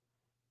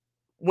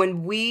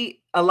when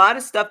a lot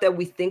of stuff that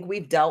we think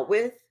we've dealt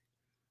with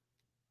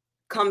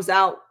comes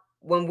out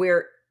when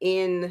we're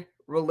in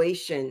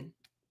relationship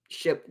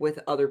with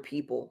other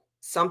people.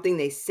 Something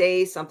they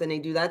say, something they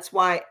do. That's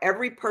why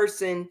every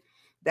person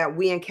that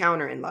we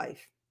encounter in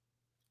life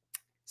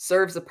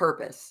serves a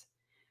purpose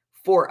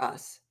for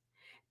us.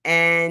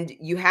 And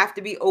you have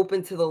to be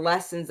open to the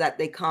lessons that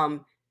they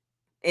come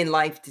in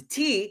life to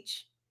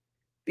teach,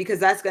 because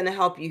that's going to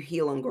help you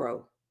heal and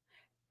grow.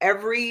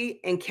 Every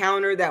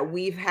encounter that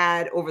we've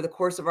had over the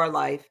course of our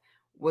life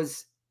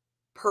was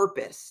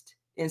purposed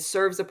and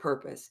serves a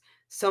purpose.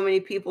 So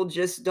many people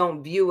just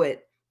don't view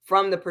it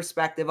from the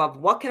perspective of,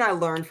 what can I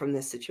learn from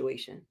this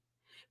situation?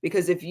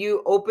 Because if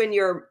you open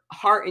your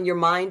heart and your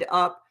mind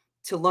up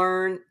to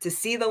learn, to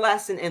see the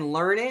lesson and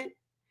learn it,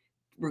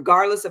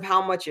 regardless of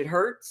how much it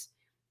hurts,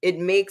 it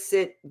makes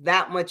it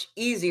that much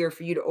easier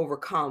for you to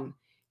overcome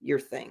your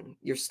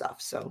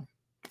stuff. So,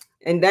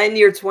 and then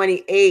you're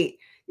 28.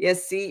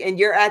 Yes, see, and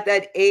you're at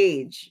that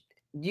age.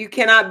 You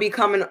cannot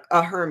become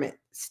a hermit,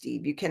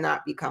 Steve. You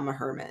cannot become a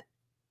hermit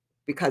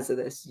because of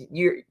this.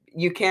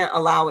 You can't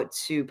allow it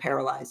to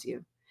paralyze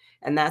you.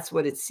 And that's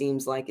what it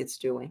seems like it's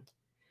doing.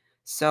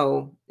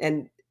 So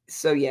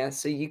yeah,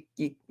 so you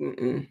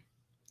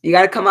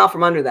got to come out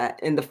from under that.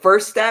 And the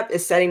first step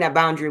is setting that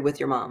boundary with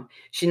your mom.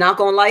 She's not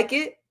going to like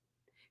it.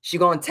 She's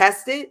going to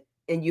test it.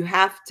 And you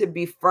have to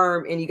be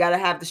firm, and you got to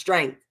have the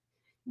strength.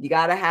 You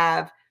got to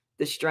have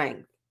the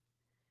strength.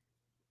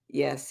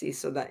 Yeah. See,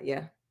 so that,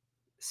 yeah.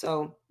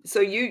 So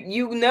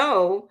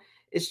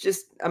it's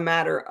just a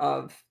matter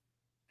of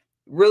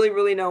really,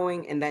 really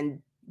knowing and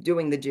then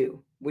doing the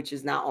do, which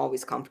is not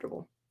always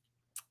comfortable.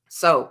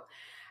 So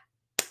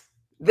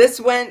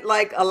this went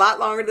like a lot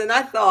longer than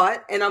I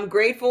thought. And I'm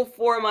grateful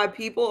for my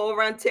people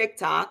over on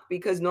TikTok,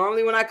 because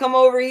normally when I come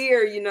over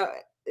here,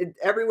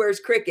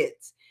 everywhere's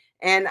crickets.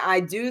 And I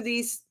do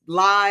these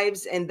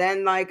lives, and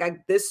then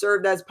this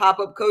served as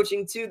pop-up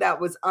coaching too. That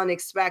was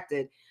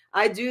unexpected.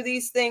 I do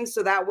these things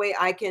so that way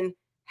I can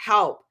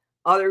help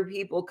other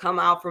people come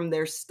out from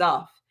their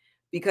stuff.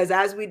 Because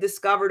as we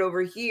discovered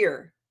over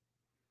here,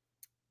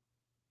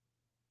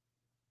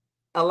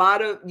 a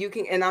lot of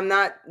and I'm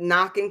not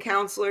knocking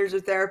counselors or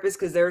therapists,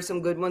 because there are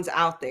some good ones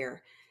out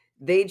there.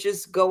 They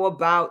just go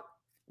about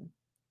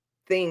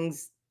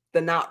things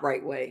the not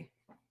right way,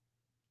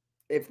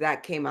 if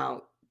that came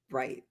out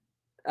right.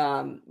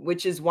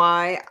 Which is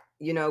why,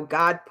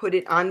 God put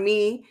it on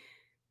me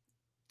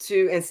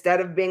to, instead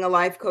of being a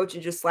life coach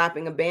and just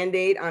slapping a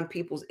Band-Aid on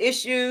people's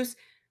issues,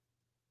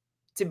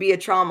 to be a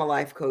trauma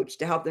life coach,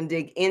 to help them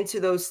dig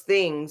into those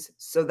things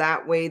so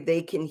that way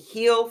they can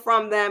heal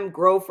from them,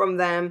 grow from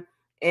them,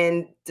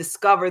 and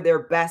discover their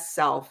best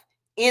self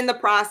in the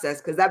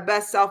process. Because that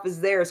best self is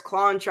there, is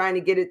clawing, trying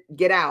to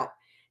get out.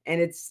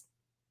 And it's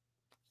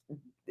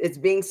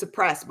being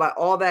suppressed by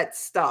all that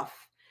stuff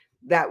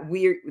that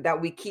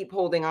we keep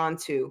holding on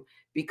to,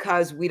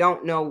 because we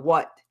don't know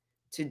what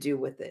to do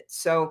with it.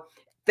 So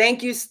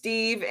thank you,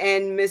 Steve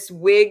and Miss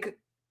Wig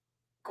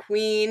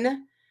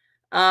Queen,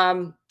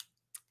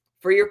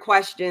 for your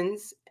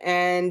questions.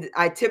 And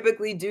I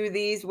typically do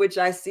these, which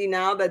I see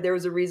now that there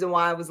was a reason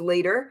why I was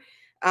later.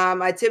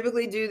 I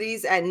typically do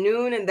these at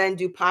noon, and then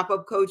do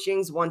pop-up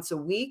coachings once a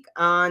week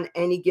on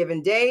any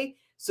given day.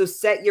 So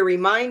set your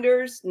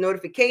reminders,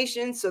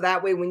 notifications, so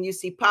that way when you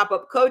see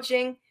pop-up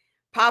coaching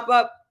pop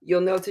up,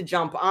 you'll know to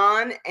jump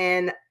on.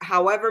 And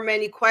however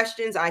many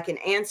questions I can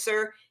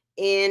answer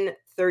in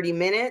 30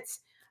 minutes.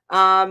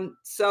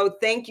 So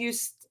thank you,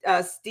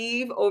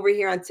 Steve, over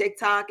here on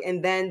TikTok,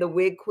 and then the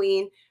Wig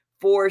Queen,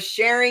 for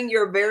sharing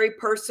your very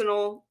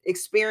personal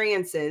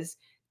experiences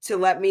to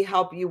let me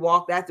help you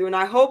walk that through. And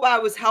I hope I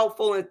was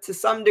helpful to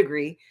some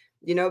degree,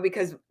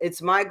 because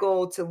it's my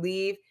goal to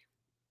leave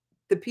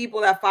the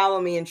people that follow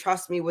me and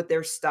trust me with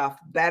their stuff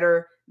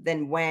better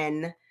than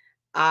when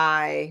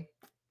I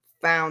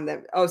found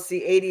them. Oh,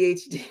 see,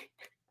 ADHD.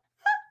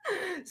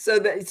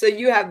 So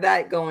you have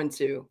that going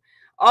too.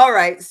 All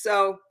right.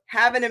 So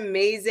have an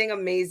amazing,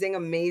 amazing,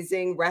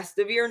 amazing rest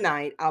of your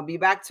night. I'll be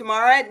back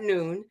tomorrow at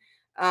noon.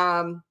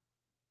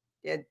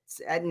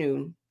 It's at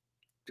noon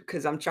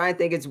because I'm trying to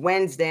think it's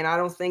Wednesday and I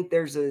don't think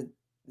there's a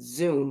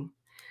Zoom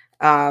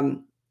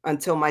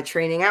until my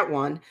training at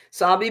 1.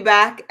 So I'll be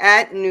back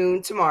at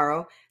noon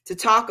tomorrow to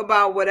talk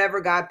about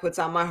whatever God puts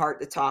on my heart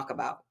to talk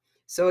about.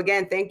 So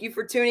again, thank you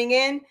for tuning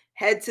in.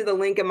 Head to the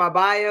link in my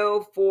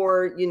bio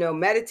for,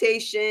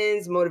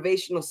 meditations,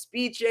 motivational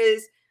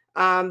speeches.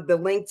 The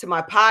link to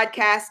my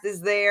podcast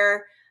is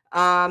there.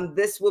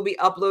 This will be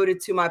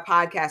uploaded to my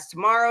podcast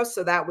tomorrow,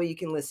 so that way you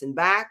can listen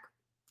back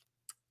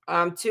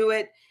to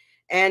it.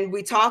 And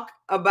we talk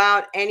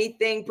about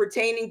anything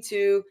pertaining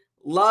to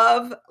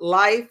love,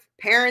 life,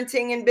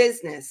 parenting, and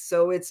business.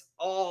 So it's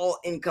all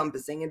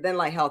encompassing. And then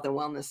like health and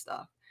wellness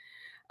stuff.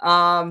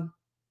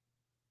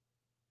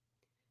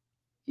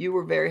 You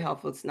were very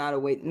helpful. It's not a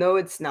wait. No,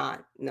 it's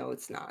not. No,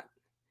 it's not.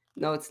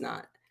 No, it's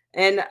not.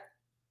 And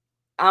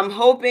I'm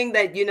hoping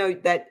that,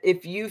 that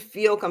if you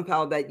feel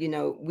compelled that,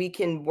 we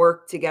can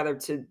work together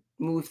to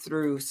move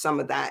through some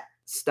of that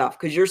stuff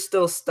because you're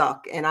still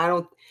stuck. And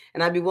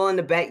I'd be willing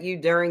to bet you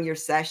during your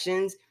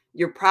sessions,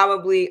 you're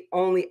probably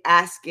only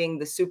asking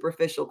the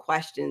superficial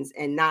questions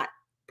and not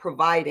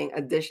providing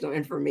additional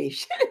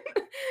information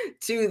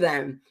to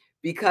them,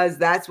 because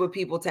that's what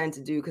people tend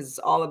to do, because it's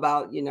all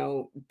about,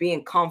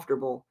 being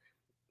comfortable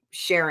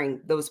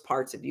sharing those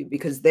parts of you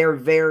because they're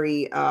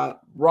very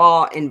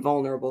raw and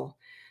vulnerable.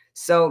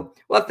 So,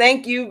 well,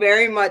 thank you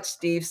very much,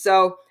 Steve.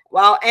 So,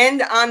 well, I'll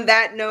end on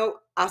that note.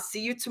 I'll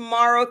see you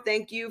tomorrow.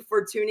 Thank you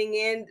for tuning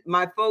in.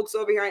 My folks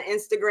over here on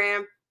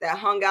Instagram that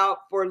hung out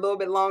for a little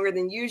bit longer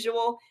than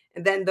usual.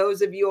 And then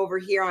those of you over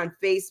here on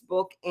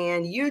Facebook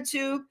and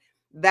YouTube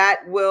that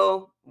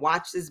will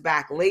watch this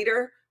back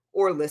later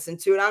or listen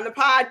to it on the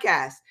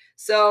podcast.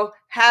 So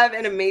have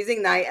an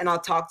amazing night, and I'll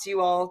talk to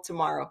you all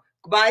tomorrow.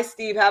 Goodbye,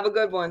 Steve. Have a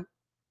good one.